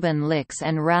 2 Urban Licks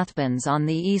and Rathbun's on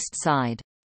the East Side.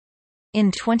 In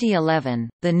 2011,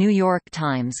 The New York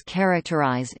Times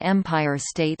characterized Empire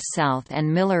State South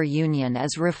and Miller Union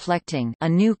as reflecting a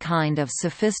new kind of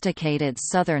sophisticated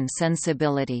Southern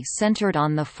sensibility centered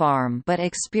on the farm but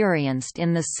experienced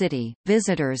in the city.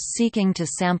 Visitors seeking to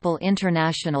sample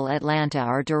international Atlanta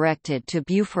are directed to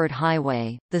Buford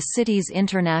Highway, the city's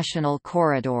international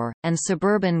corridor, and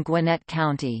suburban Gwinnett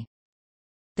County.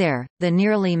 There, the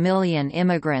nearly million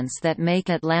immigrants that make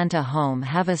Atlanta home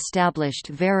have established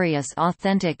various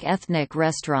authentic ethnic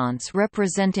restaurants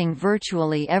representing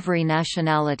virtually every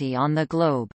nationality on the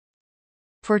globe.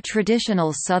 For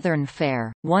traditional Southern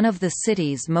fare, one of the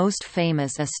city's most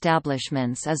famous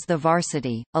establishments is the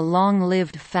Varsity, a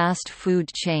long-lived fast food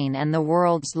chain and the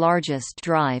world's largest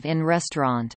drive-in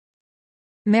restaurant.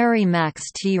 Mary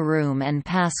Mac's Tea Room and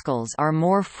Pascal's are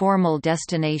more formal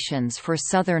destinations for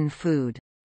Southern food.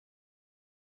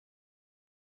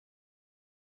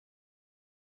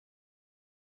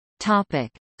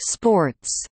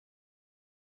 Sports.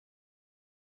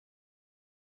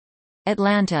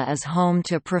 Atlanta is home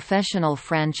to professional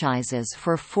franchises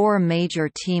for 4 major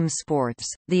team sports: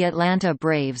 the Atlanta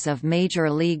Braves of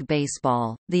Major League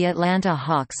Baseball, the Atlanta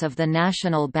Hawks of the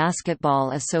National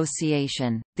Basketball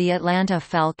Association, the Atlanta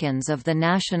Falcons of the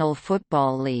National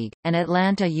Football League, and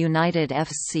Atlanta United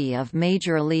FC of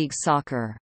Major League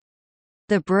Soccer.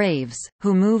 The Braves,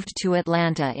 who moved to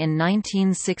Atlanta in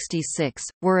 1966,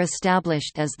 were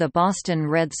established as the Boston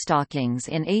Red Stockings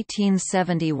in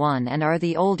 1871 and are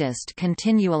the oldest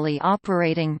continually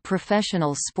operating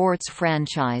professional sports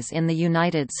franchise in the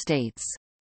United States.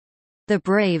 The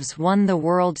Braves won the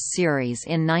World Series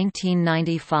in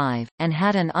 1995, and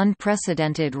had an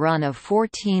unprecedented run of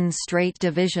 14 straight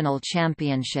divisional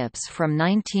championships from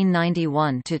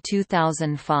 1991 to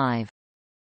 2005.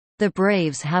 The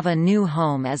Braves have a new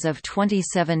home as of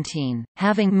 2017,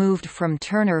 having moved from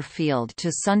Turner Field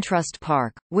to SunTrust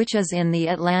Park, which is in the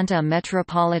Atlanta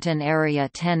metropolitan area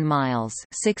 10 miles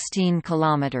 (16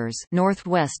 kilometers)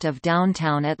 northwest of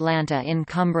downtown Atlanta in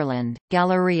Cumberland,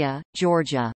 Galleria,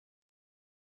 Georgia.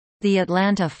 The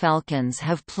Atlanta Falcons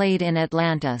have played in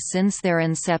Atlanta since their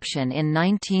inception in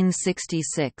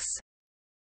 1966.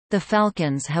 The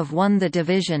Falcons have won the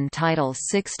division title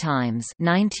 6 times: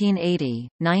 1980,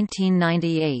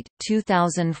 1998,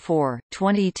 2004,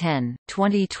 2010,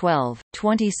 2012,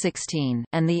 2016,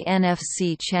 and the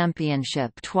NFC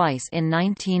Championship twice in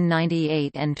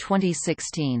 1998 and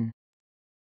 2016.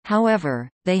 However,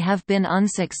 they have been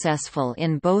unsuccessful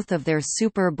in both of their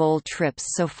Super Bowl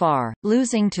trips so far,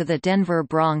 losing to the Denver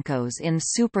Broncos in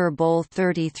Super Bowl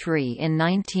XXXIII in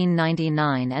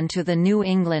 1999 and to the New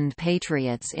England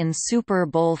Patriots in Super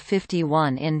Bowl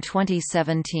LI in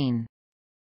 2017.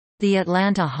 The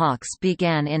Atlanta Hawks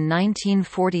began in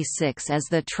 1946 as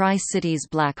the Tri-Cities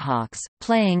Blackhawks,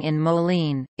 playing in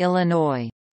Moline, Illinois.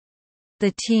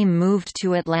 The team moved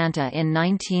to Atlanta in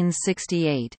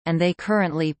 1968, and they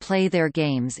currently play their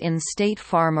games in State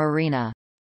Farm Arena.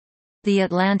 The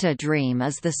Atlanta Dream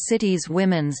is the city's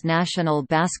Women's National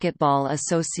Basketball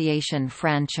Association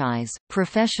franchise.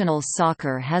 Professional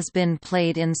soccer has been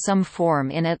played in some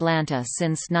form in Atlanta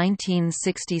since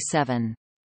 1967.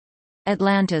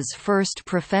 Atlanta's first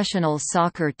professional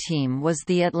soccer team was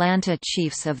the Atlanta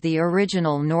Chiefs of the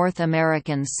original North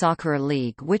American Soccer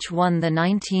League, which won the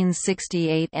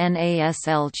 1968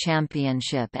 NASL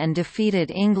Championship and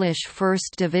defeated English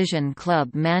First Division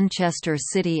club Manchester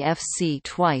City FC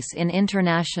twice in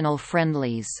international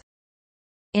friendlies.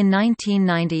 In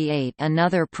 1998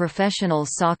 another professional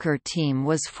soccer team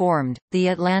was formed, the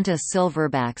Atlanta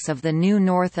Silverbacks of the new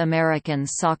North American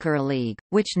Soccer League,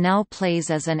 which now plays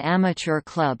as an amateur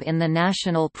club in the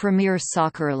National Premier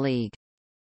Soccer League.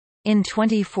 In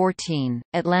 2014,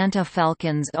 Atlanta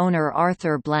Falcons owner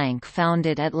Arthur Blank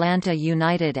founded Atlanta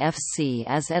United FC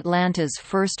as Atlanta's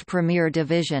first Premier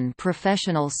Division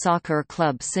professional soccer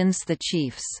club since the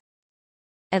Chiefs.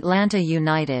 Atlanta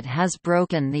United has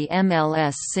broken the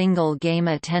MLS single-game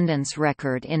attendance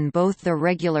record in both the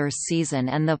regular season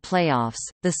and the playoffs,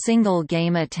 the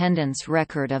single-game attendance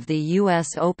record of the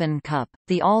U.S. Open Cup,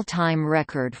 the all-time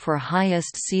record for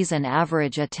highest season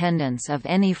average attendance of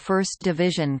any First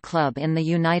Division club in the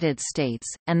United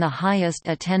States, and the highest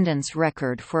attendance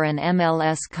record for an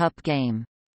MLS Cup game.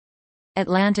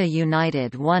 Atlanta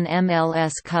United won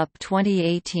MLS Cup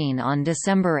 2018 on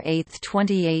December 8,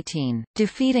 2018,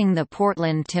 defeating the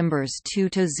Portland Timbers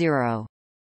 2-0.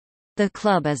 The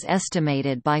club is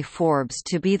estimated by Forbes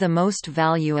to be the most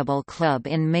valuable club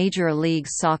in Major League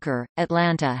Soccer.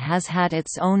 Atlanta has had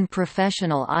its own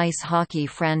professional ice hockey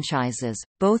franchises,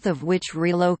 both of which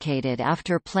relocated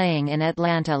after playing in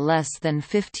Atlanta less than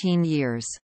 15 years.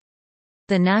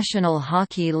 The National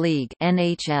Hockey League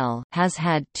 (NHL) has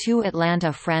had 2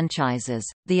 Atlanta franchises.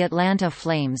 The Atlanta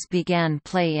Flames began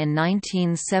play in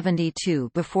 1972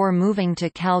 before moving to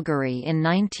Calgary in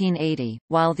 1980,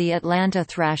 while the Atlanta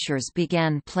Thrashers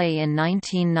began play in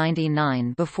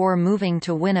 1999 before moving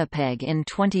to Winnipeg in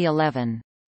 2011.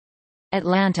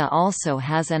 Atlanta also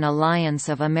has an Alliance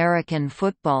of American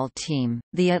Football team,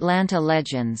 the Atlanta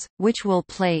Legends, which will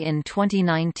play in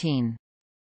 2019.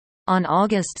 On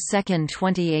August 2,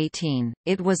 2018,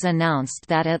 it was announced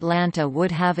that Atlanta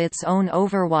would have its own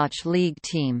Overwatch League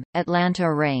team,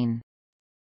 Atlanta Reign.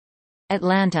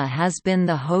 Atlanta has been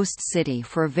the host city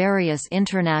for various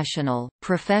international,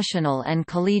 professional and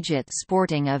collegiate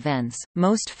sporting events,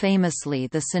 most famously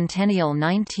the Centennial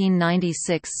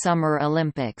 1996 Summer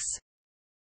Olympics.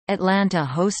 Atlanta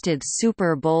hosted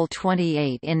Super Bowl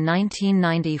XXVIII in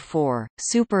 1994,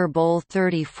 Super Bowl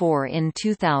XXXIV in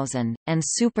 2000, and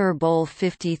Super Bowl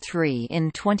LIII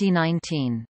in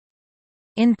 2019.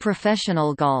 In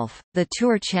professional golf, the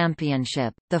Tour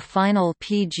Championship, the final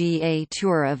PGA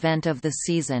Tour event of the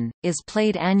season, is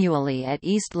played annually at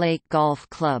East Lake Golf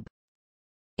Club.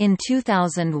 In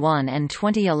 2001 and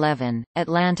 2011,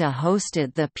 Atlanta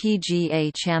hosted the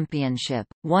PGA Championship,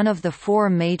 one of the four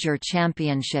major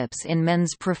championships in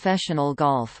men's professional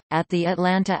golf, at the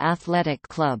Atlanta Athletic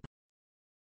Club.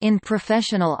 In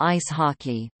professional ice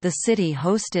hockey, the city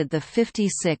hosted the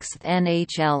 56th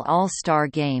NHL All-Star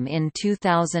Game in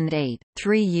 2008,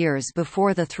 3 years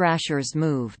before the Thrashers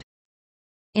moved.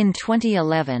 In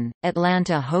 2011,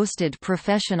 Atlanta hosted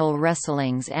professional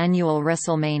wrestling's annual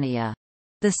WrestleMania.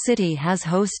 The city has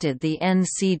hosted the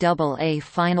NCAA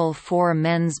Final Four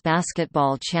Men's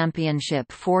Basketball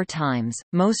Championship 4 times,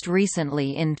 most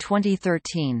recently in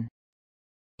 2013.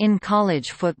 In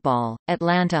college football,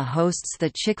 Atlanta hosts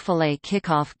the Chick-fil-A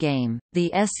Kickoff Game,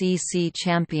 the SEC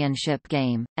Championship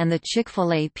Game, and the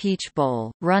Chick-fil-A Peach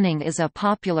Bowl. Running is a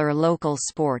popular local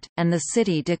sport, and the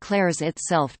city declares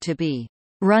itself to be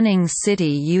Running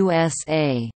City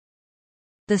USA.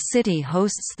 The city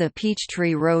hosts the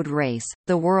Peachtree Road Race,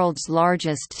 the world's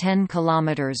largest 10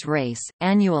 km race,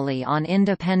 annually on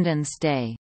Independence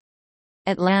Day.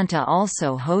 Atlanta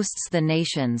also hosts the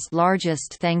nation's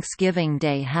largest Thanksgiving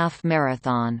Day half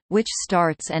marathon, which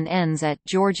starts and ends at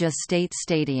Georgia State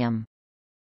Stadium.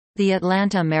 The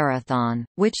Atlanta Marathon,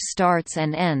 which starts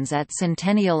and ends at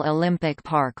Centennial Olympic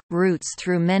Park, routes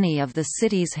through many of the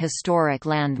city's historic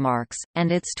landmarks,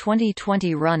 and its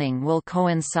 2020 running will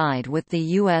coincide with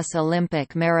the U.S.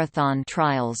 Olympic marathon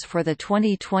trials for the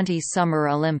 2020 Summer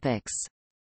Olympics.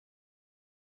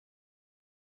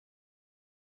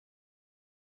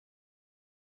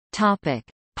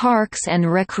 Parks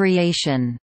and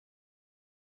recreation.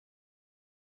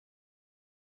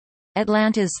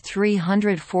 Atlanta's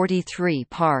 343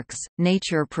 parks,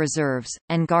 nature preserves,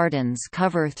 and gardens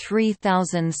cover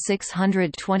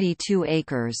 3,622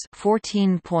 acres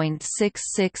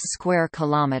 (14.66 square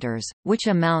kilometers), which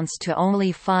amounts to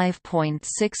only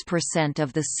 5.6%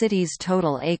 of the city's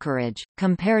total acreage,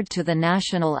 compared to the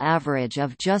national average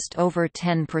of just over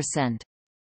 10%.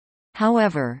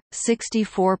 However,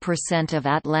 64% of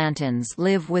Atlantans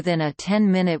live within a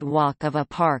 10-minute walk of a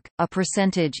park, a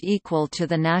percentage equal to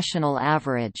the national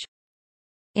average.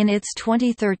 In its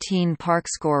 2013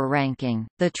 ParkScore ranking,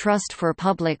 the Trust for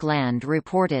Public Land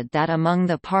reported that among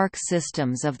the park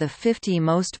systems of the 50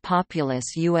 most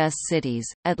populous U.S. cities,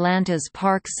 Atlanta's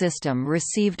park system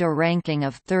received a ranking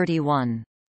of 31.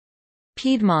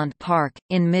 Piedmont Park,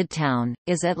 in Midtown,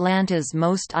 is Atlanta's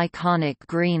most iconic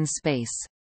green space.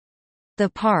 The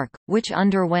park, which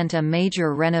underwent a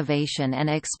major renovation and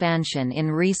expansion in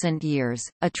recent years,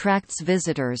 attracts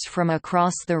visitors from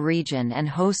across the region and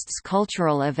hosts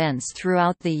cultural events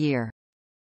throughout the year.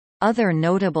 Other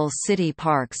notable city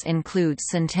parks include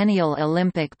Centennial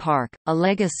Olympic Park, a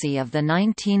legacy of the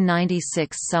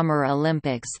 1996 Summer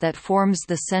Olympics that forms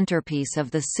the centerpiece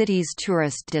of the city's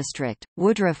tourist district,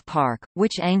 Woodruff Park,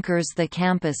 which anchors the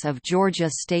campus of Georgia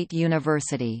State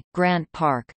University, Grant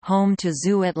Park, home to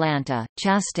Zoo Atlanta,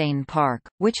 Chastain Park,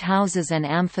 which houses an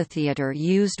amphitheater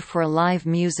used for live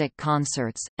music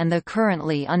concerts, and the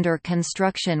currently under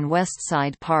construction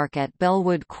Westside Park at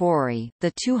Bellwood Quarry,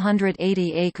 the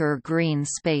 280-acre green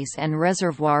space and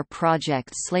reservoir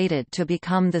project slated to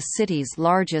become the city's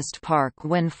largest park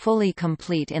when fully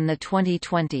complete in the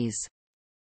 2020s.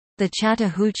 The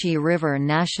Chattahoochee River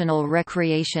National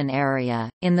Recreation Area,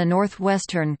 in the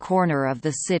northwestern corner of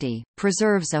the city,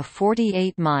 preserves a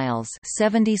 48 miles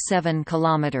 (77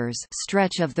 kilometers)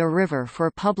 stretch of the river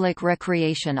for public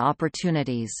recreation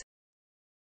opportunities.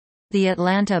 The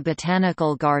Atlanta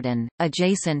Botanical Garden,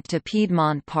 adjacent to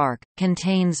Piedmont Park,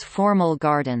 contains formal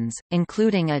gardens,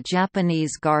 including a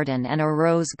Japanese garden and a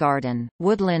rose garden,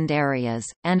 woodland areas,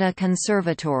 and a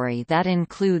conservatory that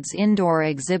includes indoor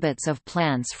exhibits of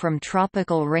plants from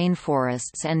tropical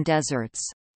rainforests and deserts.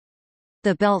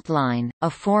 The Beltline,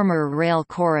 a former rail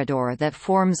corridor that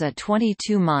forms a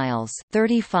 22 miles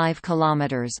 (35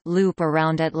 kilometers) loop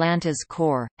around Atlanta's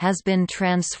core, has been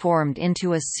transformed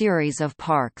into a series of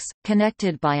parks,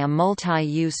 connected by a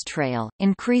multi-use trail,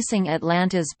 increasing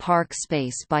Atlanta's park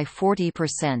space by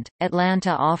 40%.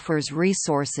 Atlanta offers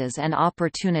resources and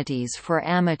opportunities for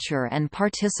amateur and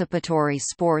participatory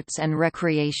sports and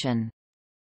recreation.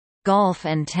 Golf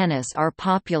and tennis are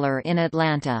popular in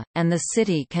Atlanta, and the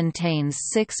city contains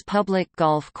 6 public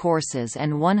golf courses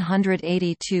and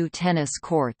 182 tennis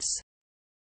courts.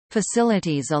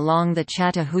 Facilities along the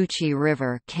Chattahoochee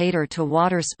River cater to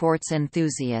watersports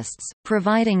enthusiasts,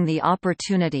 providing the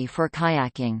opportunity for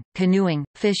kayaking, canoeing,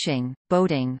 fishing,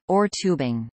 boating, or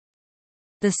tubing.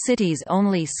 The city's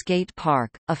only skate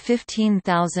park, a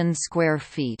 15,000 square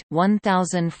feet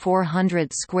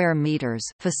 (1,400 square meters)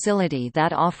 facility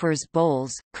that offers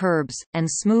bowls, curbs, and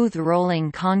smooth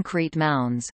rolling concrete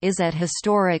mounds, is at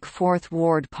historic Fourth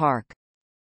Ward Park.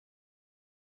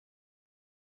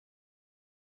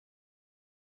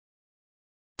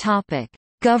 Topic: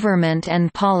 Government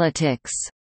and politics.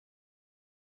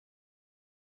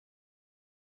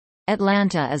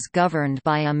 Atlanta is governed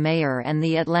by a mayor and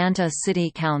the Atlanta City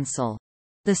Council.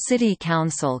 The City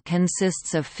Council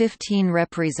consists of 15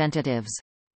 representatives,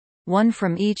 one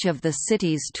from each of the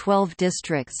city's 12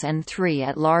 districts and 3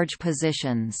 at-large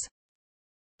positions.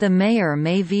 The mayor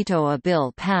may veto a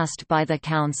bill passed by the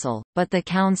council, but the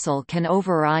council can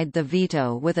override the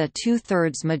veto with a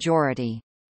two-thirds majority.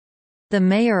 The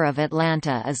mayor of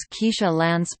Atlanta is Keisha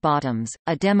Lance Bottoms,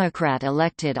 a Democrat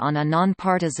elected on a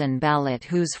nonpartisan ballot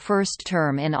whose first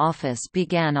term in office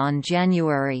began on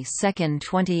January 2,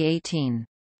 2018.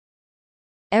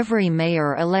 Every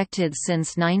mayor elected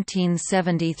since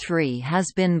 1973 has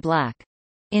been black.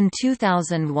 In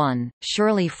 2001,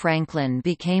 Shirley Franklin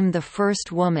became the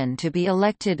first woman to be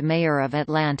elected mayor of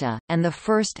Atlanta, and the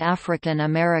first African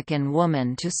American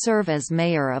woman to serve as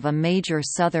mayor of a major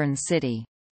southern city.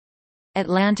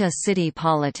 Atlanta city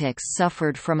politics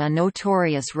suffered from a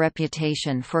notorious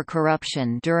reputation for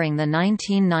corruption during the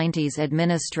 1990s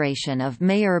administration of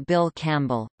Mayor Bill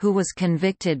Campbell, who was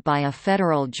convicted by a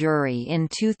federal jury in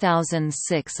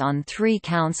 2006 on 3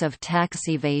 counts of tax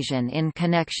evasion in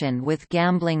connection with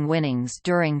gambling winnings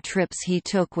during trips he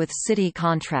took with city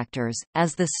contractors.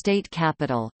 As the state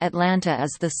capital, Atlanta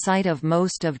is the site of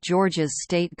most of Georgia's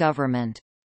state government.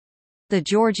 The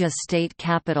Georgia State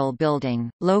Capitol Building,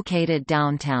 located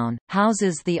downtown,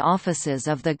 houses the offices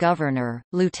of the Governor,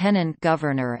 Lieutenant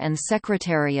Governor and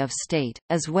Secretary of State,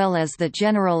 as well as the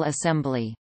General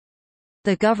Assembly.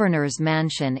 The Governor's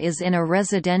Mansion is in a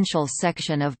residential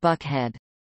section of Buckhead.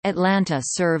 Atlanta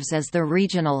serves as the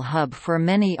regional hub for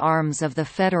many arms of the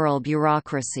federal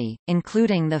bureaucracy,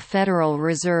 including the Federal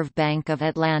Reserve Bank of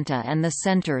Atlanta and the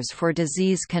Centers for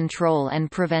Disease Control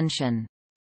and Prevention.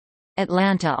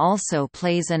 Atlanta also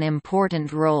plays an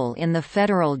important role in the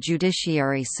federal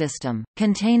judiciary system,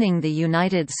 containing the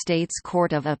United States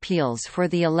Court of Appeals for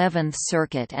the 11th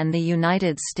Circuit and the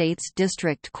United States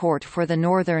District Court for the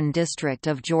Northern District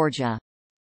of Georgia.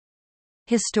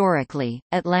 Historically,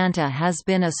 Atlanta has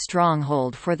been a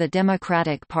stronghold for the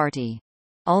Democratic Party.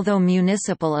 Although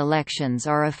municipal elections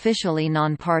are officially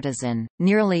nonpartisan,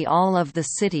 nearly all of the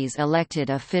city's elected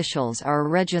officials are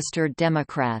registered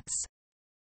Democrats.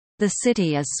 The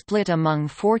city is split among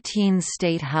 14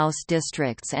 state House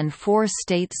districts and 4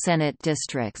 state Senate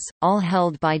districts, all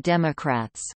held by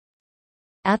Democrats.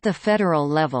 At the federal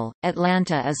level,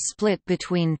 Atlanta is split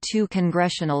between 2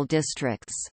 congressional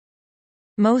districts.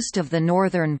 Most of the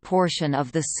northern portion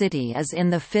of the city is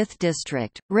in the 5th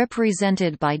District,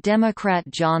 represented by Democrat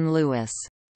John Lewis.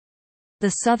 The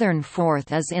southern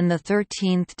 4th is in the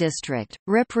 13th District,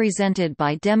 represented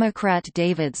by Democrat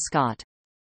David Scott.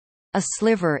 A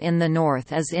sliver in the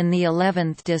north is in the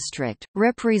 11th District,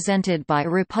 represented by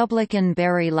Republican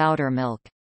Barry Loudermilk.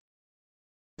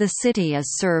 The city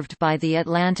is served by the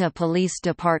Atlanta Police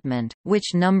Department,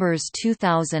 which numbers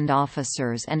 2,000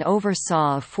 officers and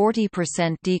oversaw a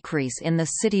 40% decrease in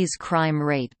the city's crime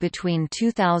rate between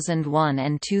 2001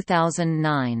 and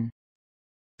 2009.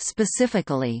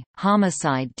 Specifically,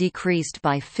 homicide decreased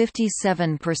by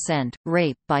 57%,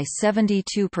 rape by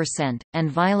 72%,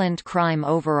 and violent crime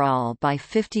overall by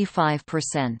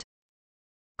 55%.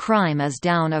 Crime is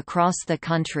down across the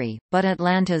country, but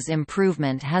Atlanta's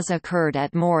improvement has occurred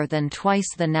at more than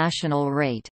twice the national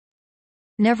rate.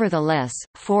 Nevertheless,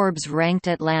 Forbes ranked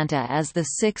Atlanta as the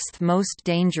 6th most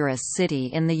dangerous city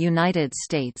in the United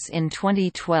States in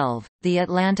 2012. The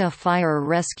Atlanta Fire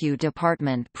Rescue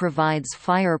Department provides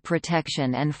fire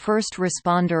protection and first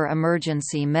responder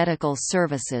emergency medical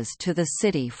services to the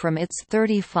city from its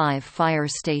 35 fire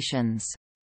stations.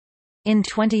 In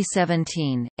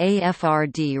 2017,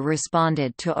 AFRD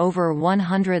responded to over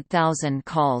 100,000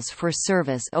 calls for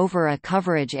service over a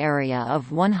coverage area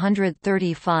of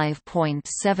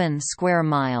 135.7 square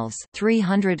miles,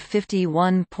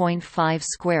 351.5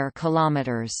 square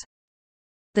kilometers.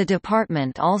 The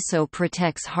department also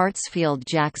protects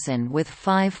Hartsfield-Jackson with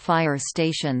 5 fire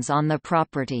stations on the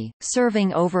property,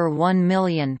 serving over 1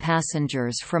 million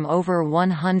passengers from over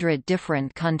 100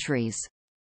 different countries.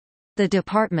 The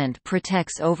department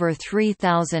protects over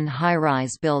 3,000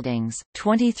 high-rise buildings,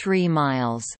 23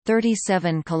 miles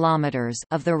 (37 kilometers)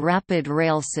 of the rapid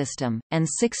rail system, and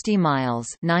 60 miles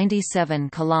 (97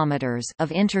 kilometers)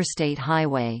 of interstate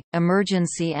highway.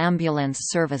 Emergency ambulance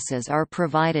services are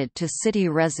provided to city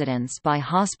residents by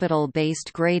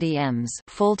hospital-based Grady EMS,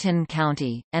 Fulton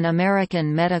County, and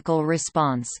American Medical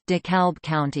Response, DeKalb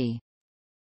County.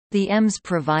 The EMS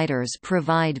providers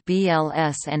provide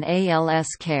BLS and ALS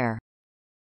care.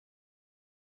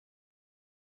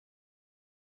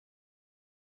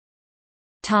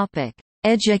 Topic: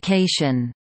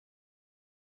 Education.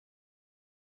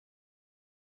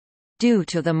 Due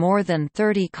to the more than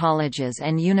 30 colleges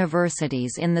and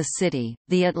universities in the city,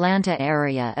 the Atlanta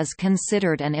area is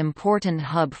considered an important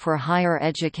hub for higher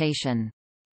education.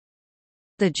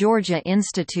 The Georgia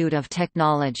Institute of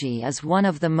Technology is one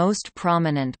of the most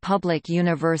prominent public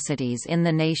universities in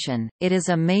the nation. It is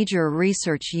a major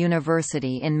research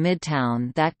university in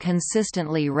Midtown that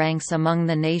consistently ranks among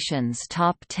the nation's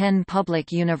top 10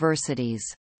 public universities.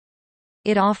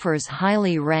 It offers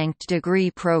highly ranked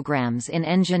degree programs in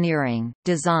engineering,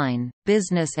 design,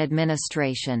 business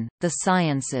administration, the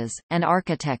sciences, and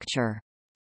architecture.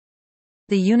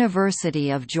 The University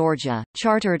of Georgia,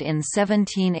 chartered in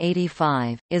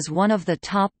 1785, is one of the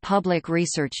top public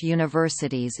research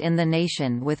universities in the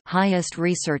nation with highest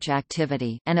research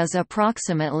activity and is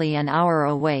approximately an hour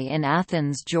away in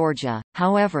Athens, Georgia.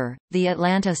 However, the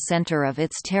Atlanta center of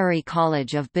its Terry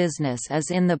College of Business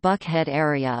is in the Buckhead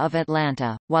area of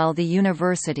Atlanta, while the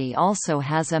university also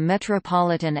has a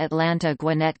Metropolitan Atlanta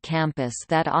Gwinnett campus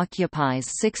that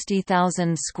occupies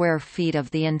 60,000 square feet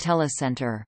of the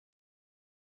IntelliCenter.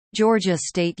 Georgia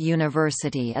State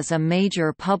University is a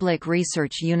major public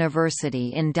research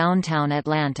university in downtown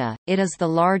Atlanta. It is the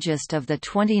largest of the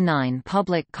 29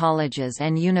 public colleges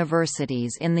and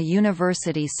universities in the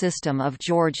university system of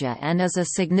Georgia and is a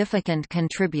significant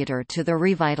contributor to the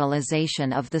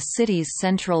revitalization of the city's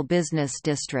central business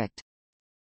district.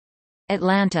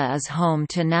 Atlanta is home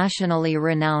to nationally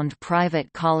renowned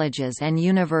private colleges and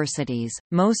universities,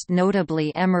 most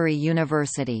notably Emory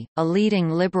University, a leading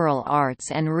liberal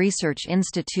arts and research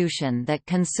institution that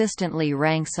consistently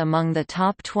ranks among the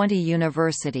top 20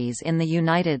 universities in the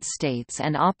United States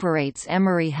and operates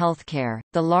Emory Healthcare,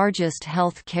 the largest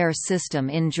health care system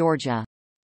in Georgia.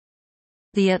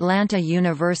 The Atlanta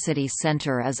University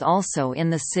Center is also in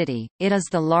the city. It is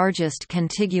the largest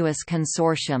contiguous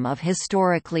consortium of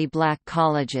historically black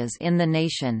colleges in the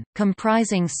nation,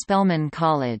 comprising Spelman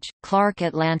College, Clark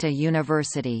Atlanta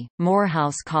University,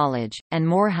 Morehouse College, and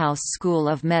Morehouse School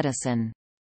of Medicine.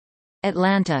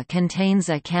 Atlanta contains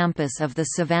a campus of the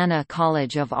Savannah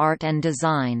College of Art and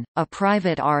Design, a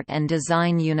private art and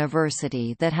design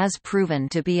university that has proven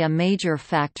to be a major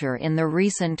factor in the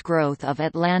recent growth of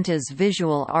Atlanta's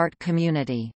visual art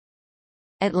community.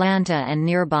 Atlanta and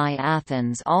nearby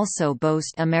Athens also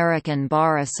boast American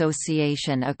Bar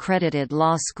Association accredited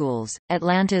law schools,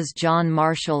 Atlanta's John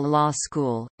Marshall Law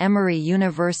School, Emory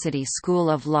University School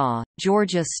of Law,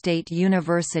 Georgia State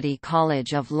University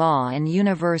College of Law and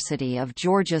University of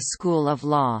Georgia School of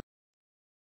Law.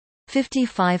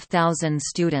 55,000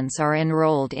 students are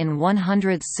enrolled in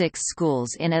 106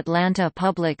 schools in Atlanta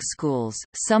public schools,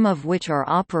 some of which are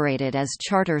operated as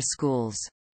charter schools.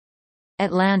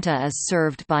 Atlanta is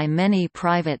served by many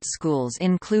private schools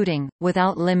including,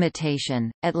 without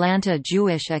limitation, Atlanta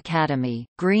Jewish Academy,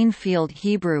 Greenfield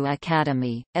Hebrew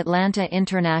Academy, Atlanta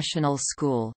International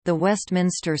School, the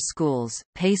Westminster Schools,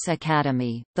 Pace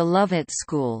Academy, the Lovett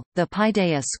School, the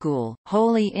Paideia School,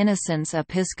 Holy Innocents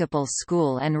Episcopal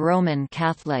School and Roman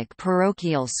Catholic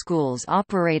parochial schools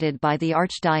operated by the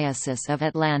Archdiocese of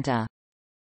Atlanta.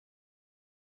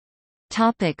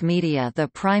 Topic media. The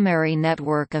primary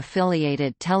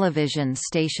network-affiliated television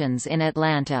stations in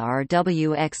Atlanta are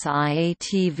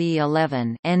WXIA-TV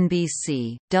 11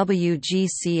 (NBC),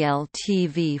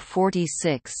 WGCL-TV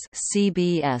 46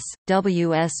 (CBS),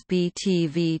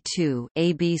 WSB-TV 2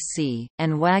 (ABC),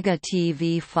 and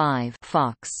WAGA-TV 5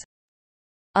 (Fox).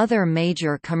 Other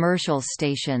major commercial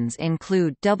stations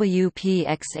include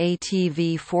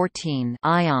WPXA-TV 14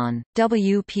 ION,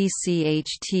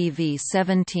 WPCH-TV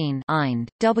 17 IND,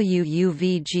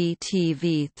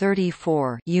 WUVG-TV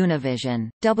 34 Univision,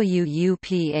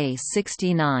 WUPA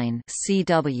 69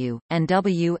 CW, and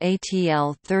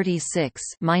WATL 36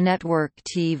 MyNetwork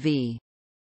TV.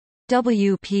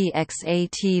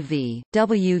 WPXA-TV,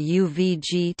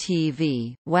 WUVG-TV,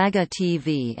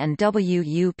 WAGA-TV and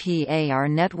WUPA are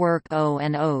network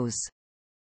O&Os.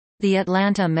 The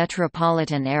Atlanta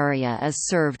metropolitan area is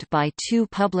served by 2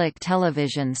 public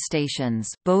television stations,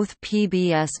 both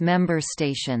PBS member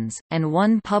stations, and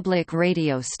 1 public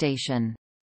radio station.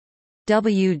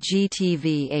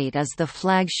 WGTV-8 is the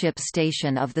flagship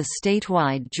station of the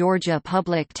statewide Georgia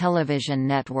Public Television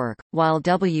Network, while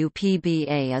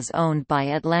WPBA is owned by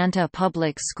Atlanta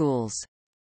Public Schools.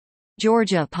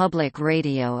 Georgia Public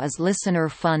Radio is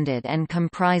listener-funded and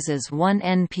comprises 1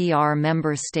 NPR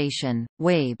member station,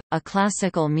 WABE, a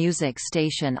classical music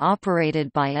station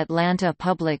operated by Atlanta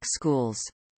Public Schools.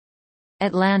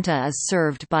 Atlanta is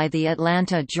served by the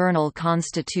Atlanta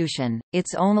Journal-Constitution,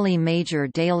 its only major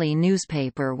daily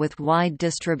newspaper with wide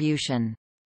distribution.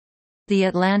 The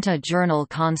Atlanta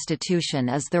Journal-Constitution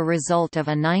is the result of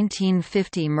a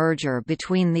 1950 merger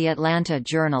between the Atlanta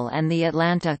Journal and the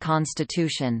Atlanta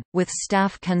Constitution, with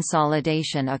staff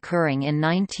consolidation occurring in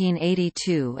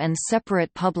 1982 and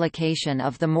separate publication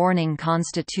of the Morning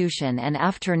Constitution and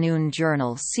Afternoon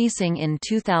Journal ceasing in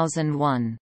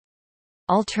 2001.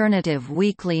 Alternative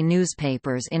weekly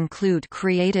newspapers include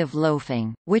Creative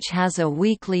Loafing, which has a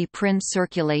weekly print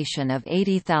circulation of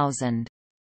 80,000.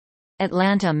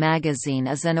 Atlanta Magazine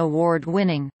is an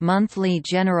award-winning, monthly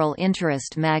general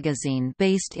interest magazine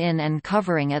based in and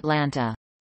covering Atlanta.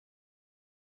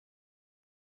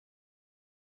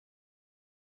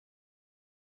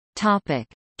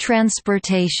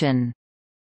 Transportation.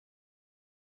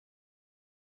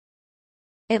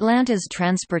 Atlanta's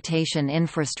transportation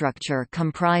infrastructure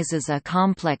comprises a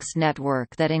complex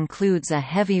network that includes a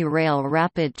heavy rail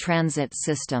rapid transit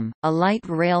system, a light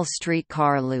rail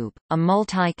streetcar loop, a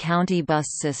multi-county bus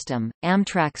system,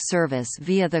 Amtrak service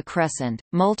via the Crescent,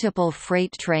 multiple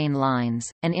freight train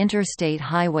lines, an interstate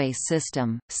highway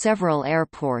system, several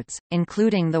airports,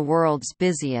 including the world's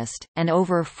busiest, and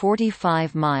over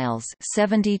 45 miles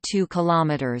 (72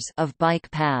 kilometers) of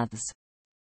bike paths.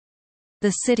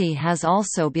 The city has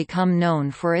also become known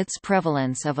for its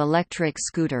prevalence of electric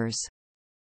scooters.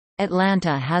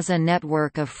 Atlanta has a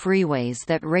network of freeways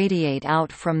that radiate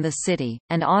out from the city,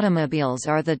 and automobiles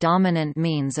are the dominant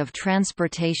means of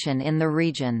transportation in the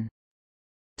region.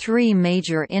 3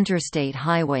 major interstate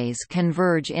highways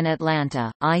converge in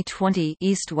Atlanta: I-20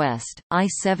 east-west,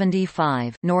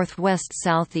 I-75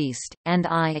 northwest-southeast, and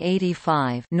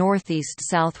I-85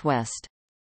 northeast-southwest.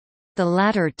 The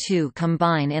latter 2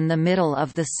 combine in the middle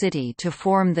of the city to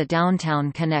form the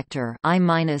downtown connector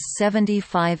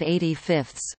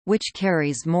I-75/85, which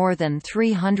carries more than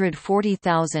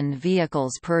 340,000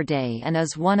 vehicles per day and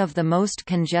is one of the most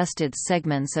congested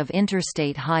segments of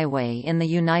interstate highway in the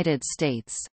United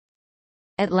States.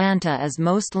 Atlanta is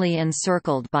mostly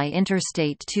encircled by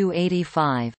Interstate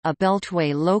 285, a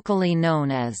beltway locally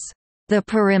known as the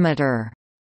Perimeter,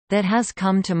 that has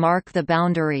come to mark the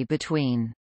boundary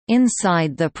between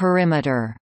inside the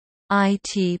perimeter,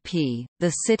 ITP, the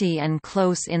city and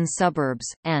close-in suburbs,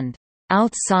 and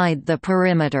outside the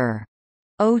perimeter,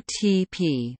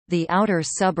 OTP, the outer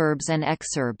suburbs and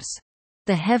exurbs.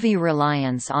 The heavy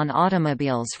reliance on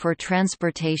automobiles for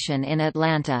transportation in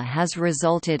Atlanta has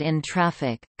resulted in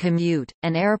traffic, commute,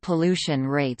 and air pollution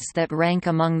rates that rank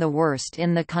among the worst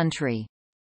in the country.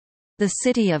 The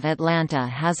city of Atlanta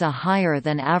has a higher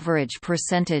than average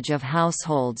percentage of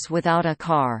households without a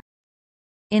car.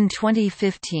 In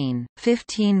 2015,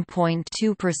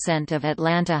 15.2% of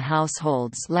Atlanta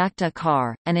households lacked a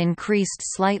car, and increased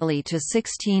slightly to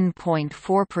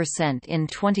 16.4% in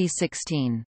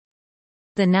 2016.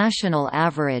 The national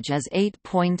average is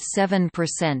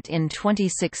 8.7% in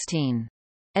 2016.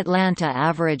 Atlanta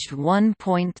averaged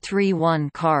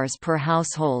 1.31 cars per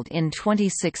household in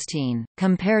 2016,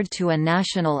 compared to a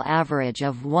national average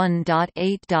of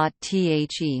 1.8.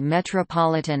 The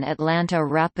Metropolitan Atlanta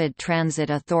Rapid Transit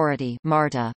Authority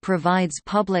 (MARTA) provides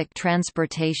public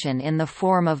transportation in the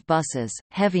form of buses,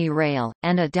 heavy rail,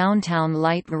 and a downtown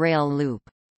light rail loop.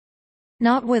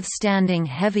 Notwithstanding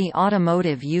heavy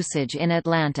automotive usage in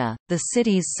Atlanta, the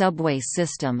city's subway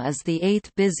system is the 8th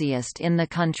busiest in the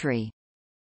country.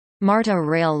 MARTA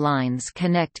rail lines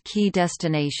connect key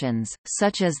destinations,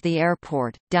 such as the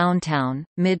airport, downtown,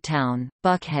 Midtown,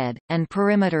 Buckhead, and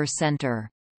Perimeter Center.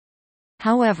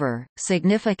 However,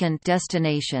 significant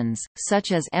destinations,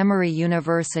 such as Emory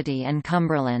University and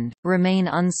Cumberland, remain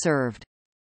unserved.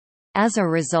 As a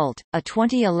result, a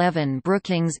 2011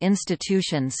 Brookings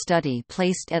Institution study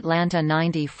placed Atlanta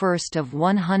 91st of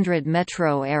 100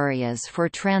 metro areas for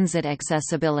transit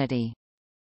accessibility.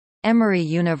 Emory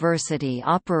University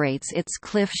operates its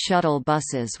Cliff Shuttle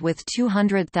buses with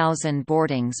 200,000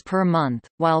 boardings per month,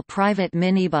 while private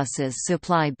minibuses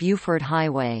supply Buford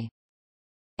Highway.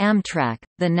 Amtrak,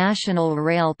 the national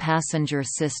rail passenger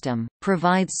system,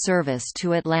 provides service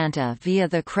to Atlanta via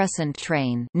the Crescent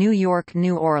train New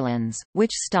York–New Orleans,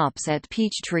 which stops at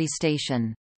Peachtree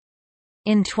Station.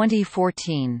 In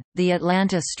 2014, the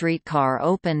Atlanta streetcar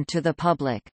opened to the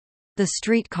public. The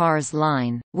streetcar's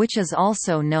line, which is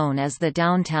also known as the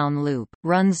Downtown Loop,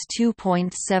 runs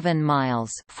 2.7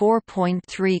 miles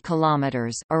 (4.3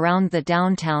 kilometers) around the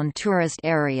downtown tourist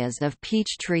areas of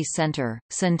Peachtree Center,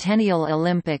 Centennial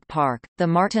Olympic Park, the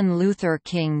Martin Luther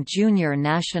King Jr.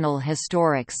 National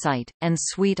Historic Site, and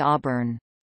Sweet Auburn.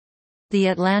 The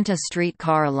Atlanta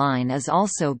streetcar line is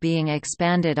also being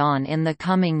expanded on in the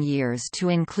coming years to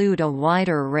include a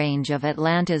wider range of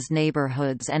Atlanta's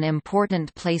neighborhoods and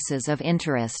important places of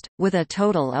interest, with a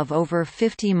total of over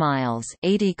 50 miles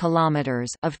 (80 kilometers)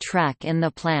 of track in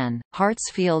the plan.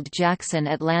 Hartsfield-Jackson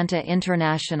Atlanta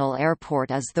International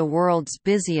Airport is the world's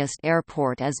busiest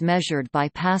airport as measured by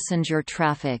passenger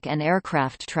traffic and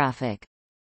aircraft traffic.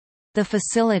 The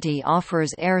facility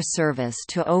offers air service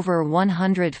to over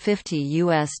 150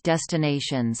 U.S.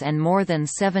 destinations and more than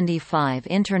 75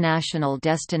 international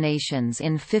destinations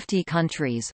in 50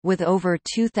 countries, with over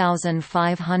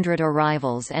 2,500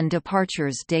 arrivals and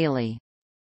departures daily.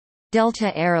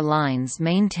 Delta Air Lines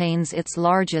maintains its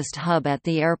largest hub at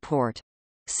the airport.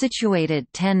 Situated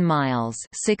 10 miles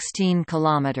 (16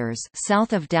 kilometers)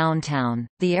 south of downtown,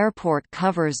 the airport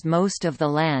covers most of the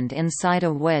land inside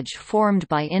a wedge formed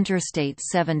by Interstate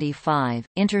 75,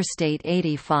 Interstate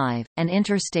 85, and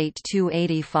Interstate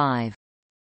 285.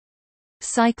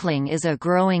 Cycling is a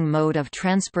growing mode of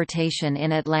transportation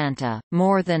in Atlanta,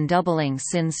 more than doubling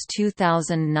since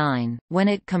 2009, when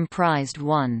it comprised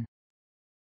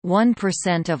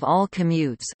 1% of all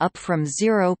commutes, up from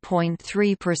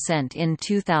 0.3% in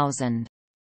 2000.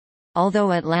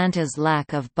 Although Atlanta's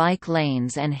lack of bike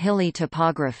lanes and hilly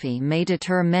topography may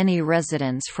deter many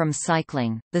residents from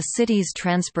cycling, the city's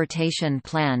transportation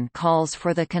plan calls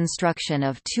for the construction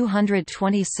of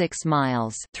 226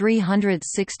 miles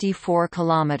 (364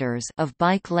 kilometers) of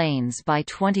bike lanes by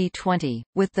 2020,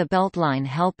 with the Beltline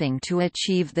helping to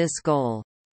achieve this goal.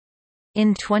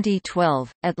 In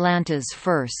 2012, Atlanta's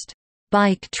first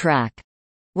bike track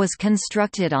was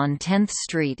constructed on 10th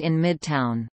Street in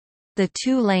Midtown. The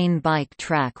two-lane bike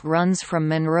track runs from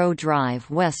Monroe Drive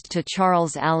west to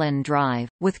Charles Allen Drive,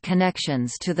 with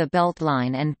connections to the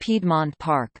Beltline and Piedmont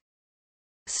Park.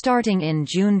 Starting in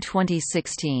June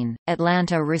 2016,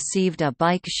 Atlanta received a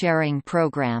bike-sharing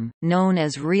program, known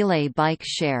as Relay Bike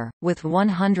Share, with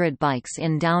 100 bikes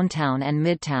in downtown and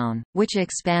midtown, which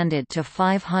expanded to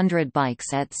 500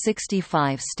 bikes at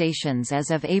 65 stations as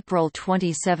of April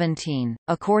 2017.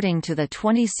 According to the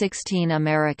 2016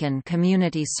 American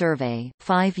Community Survey,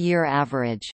 5-year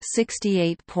average,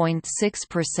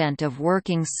 68.6% of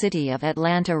working City of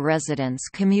Atlanta residents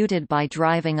commuted by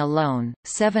driving alone,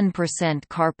 7%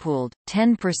 carpooled,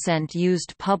 10%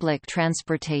 used public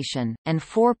transportation, and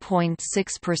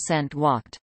 4.6%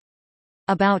 walked.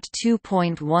 About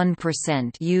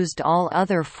 2.1% used all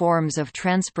other forms of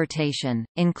transportation,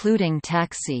 including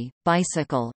taxi,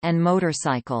 bicycle, and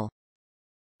motorcycle.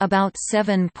 About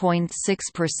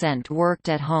 7.6% worked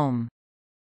at home.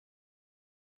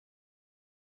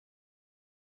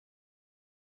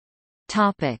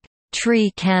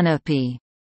 Tree canopy.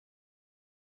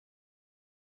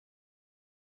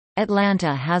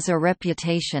 Atlanta has a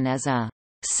reputation as a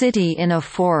city in a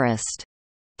forest,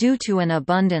 due to an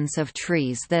abundance of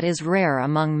trees that is rare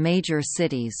among major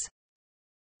cities.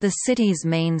 The city's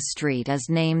main street is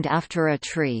named after a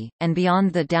tree, and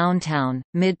beyond the downtown,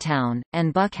 midtown,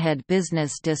 and Buckhead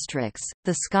business districts,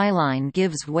 the skyline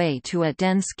gives way to a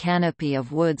dense canopy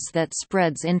of woods that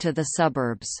spreads into the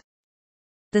suburbs.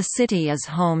 The city is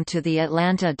home to the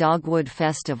Atlanta Dogwood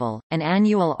Festival, an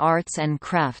annual arts and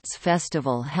crafts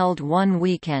festival held one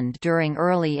weekend during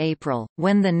early April,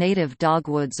 when the native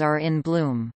dogwoods are in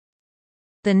bloom.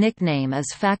 The nickname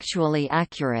is factually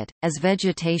accurate, as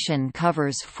vegetation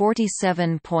covers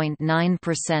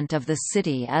 47.9% of the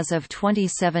city as of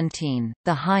 2017,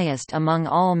 the highest among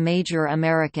all major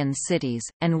American cities,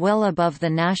 and well above the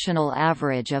national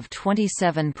average of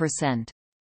 27%.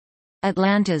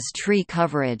 Atlanta's tree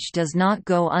coverage does not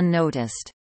go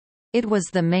unnoticed. It was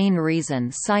the main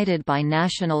reason cited by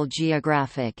National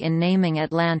Geographic in naming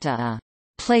Atlanta a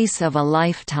place of a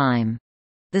lifetime.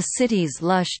 The city's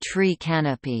lush tree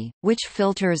canopy, which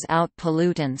filters out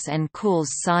pollutants and cools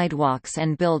sidewalks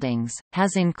and buildings,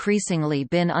 has increasingly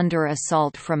been under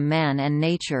assault from man and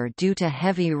nature due to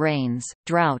heavy rains,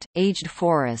 drought, aged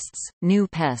forests, new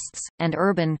pests, and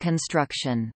urban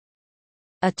construction.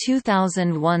 A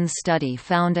 2001 study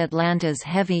found Atlanta's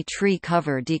heavy tree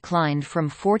cover declined from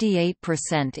 48%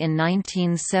 in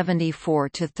 1974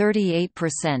 to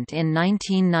 38% in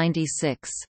 1996.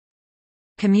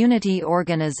 Community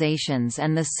organizations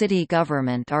and the city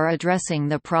government are addressing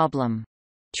the problem.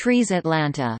 Trees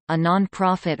Atlanta, a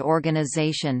non-profit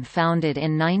organization founded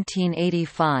in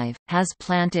 1985, has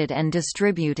planted and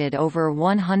distributed over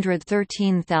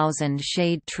 113,000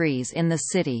 shade trees in the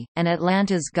city, and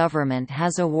Atlanta's government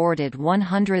has awarded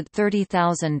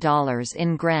 $130,000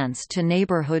 in grants to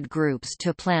neighborhood groups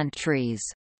to plant trees.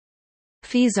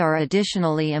 Fees are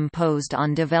additionally imposed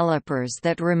on developers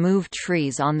that remove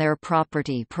trees on their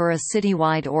property per a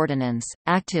citywide ordinance,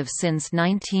 active since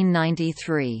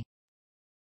 1993.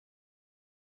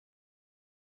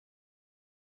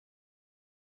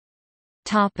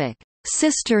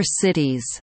 Sister cities.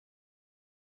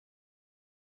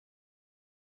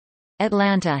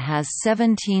 Atlanta has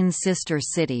 17 sister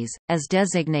cities, as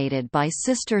designated by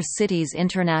Sister Cities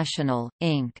International,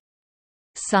 Inc.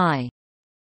 (SCI).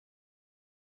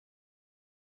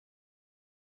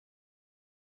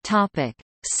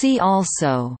 See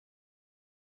also: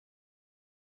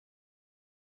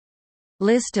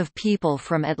 List of people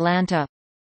from Atlanta,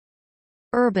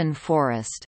 Urban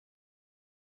forest.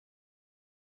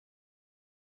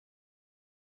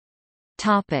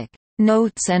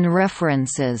 Notes and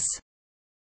references.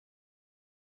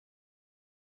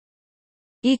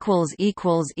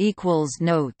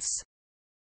 Notes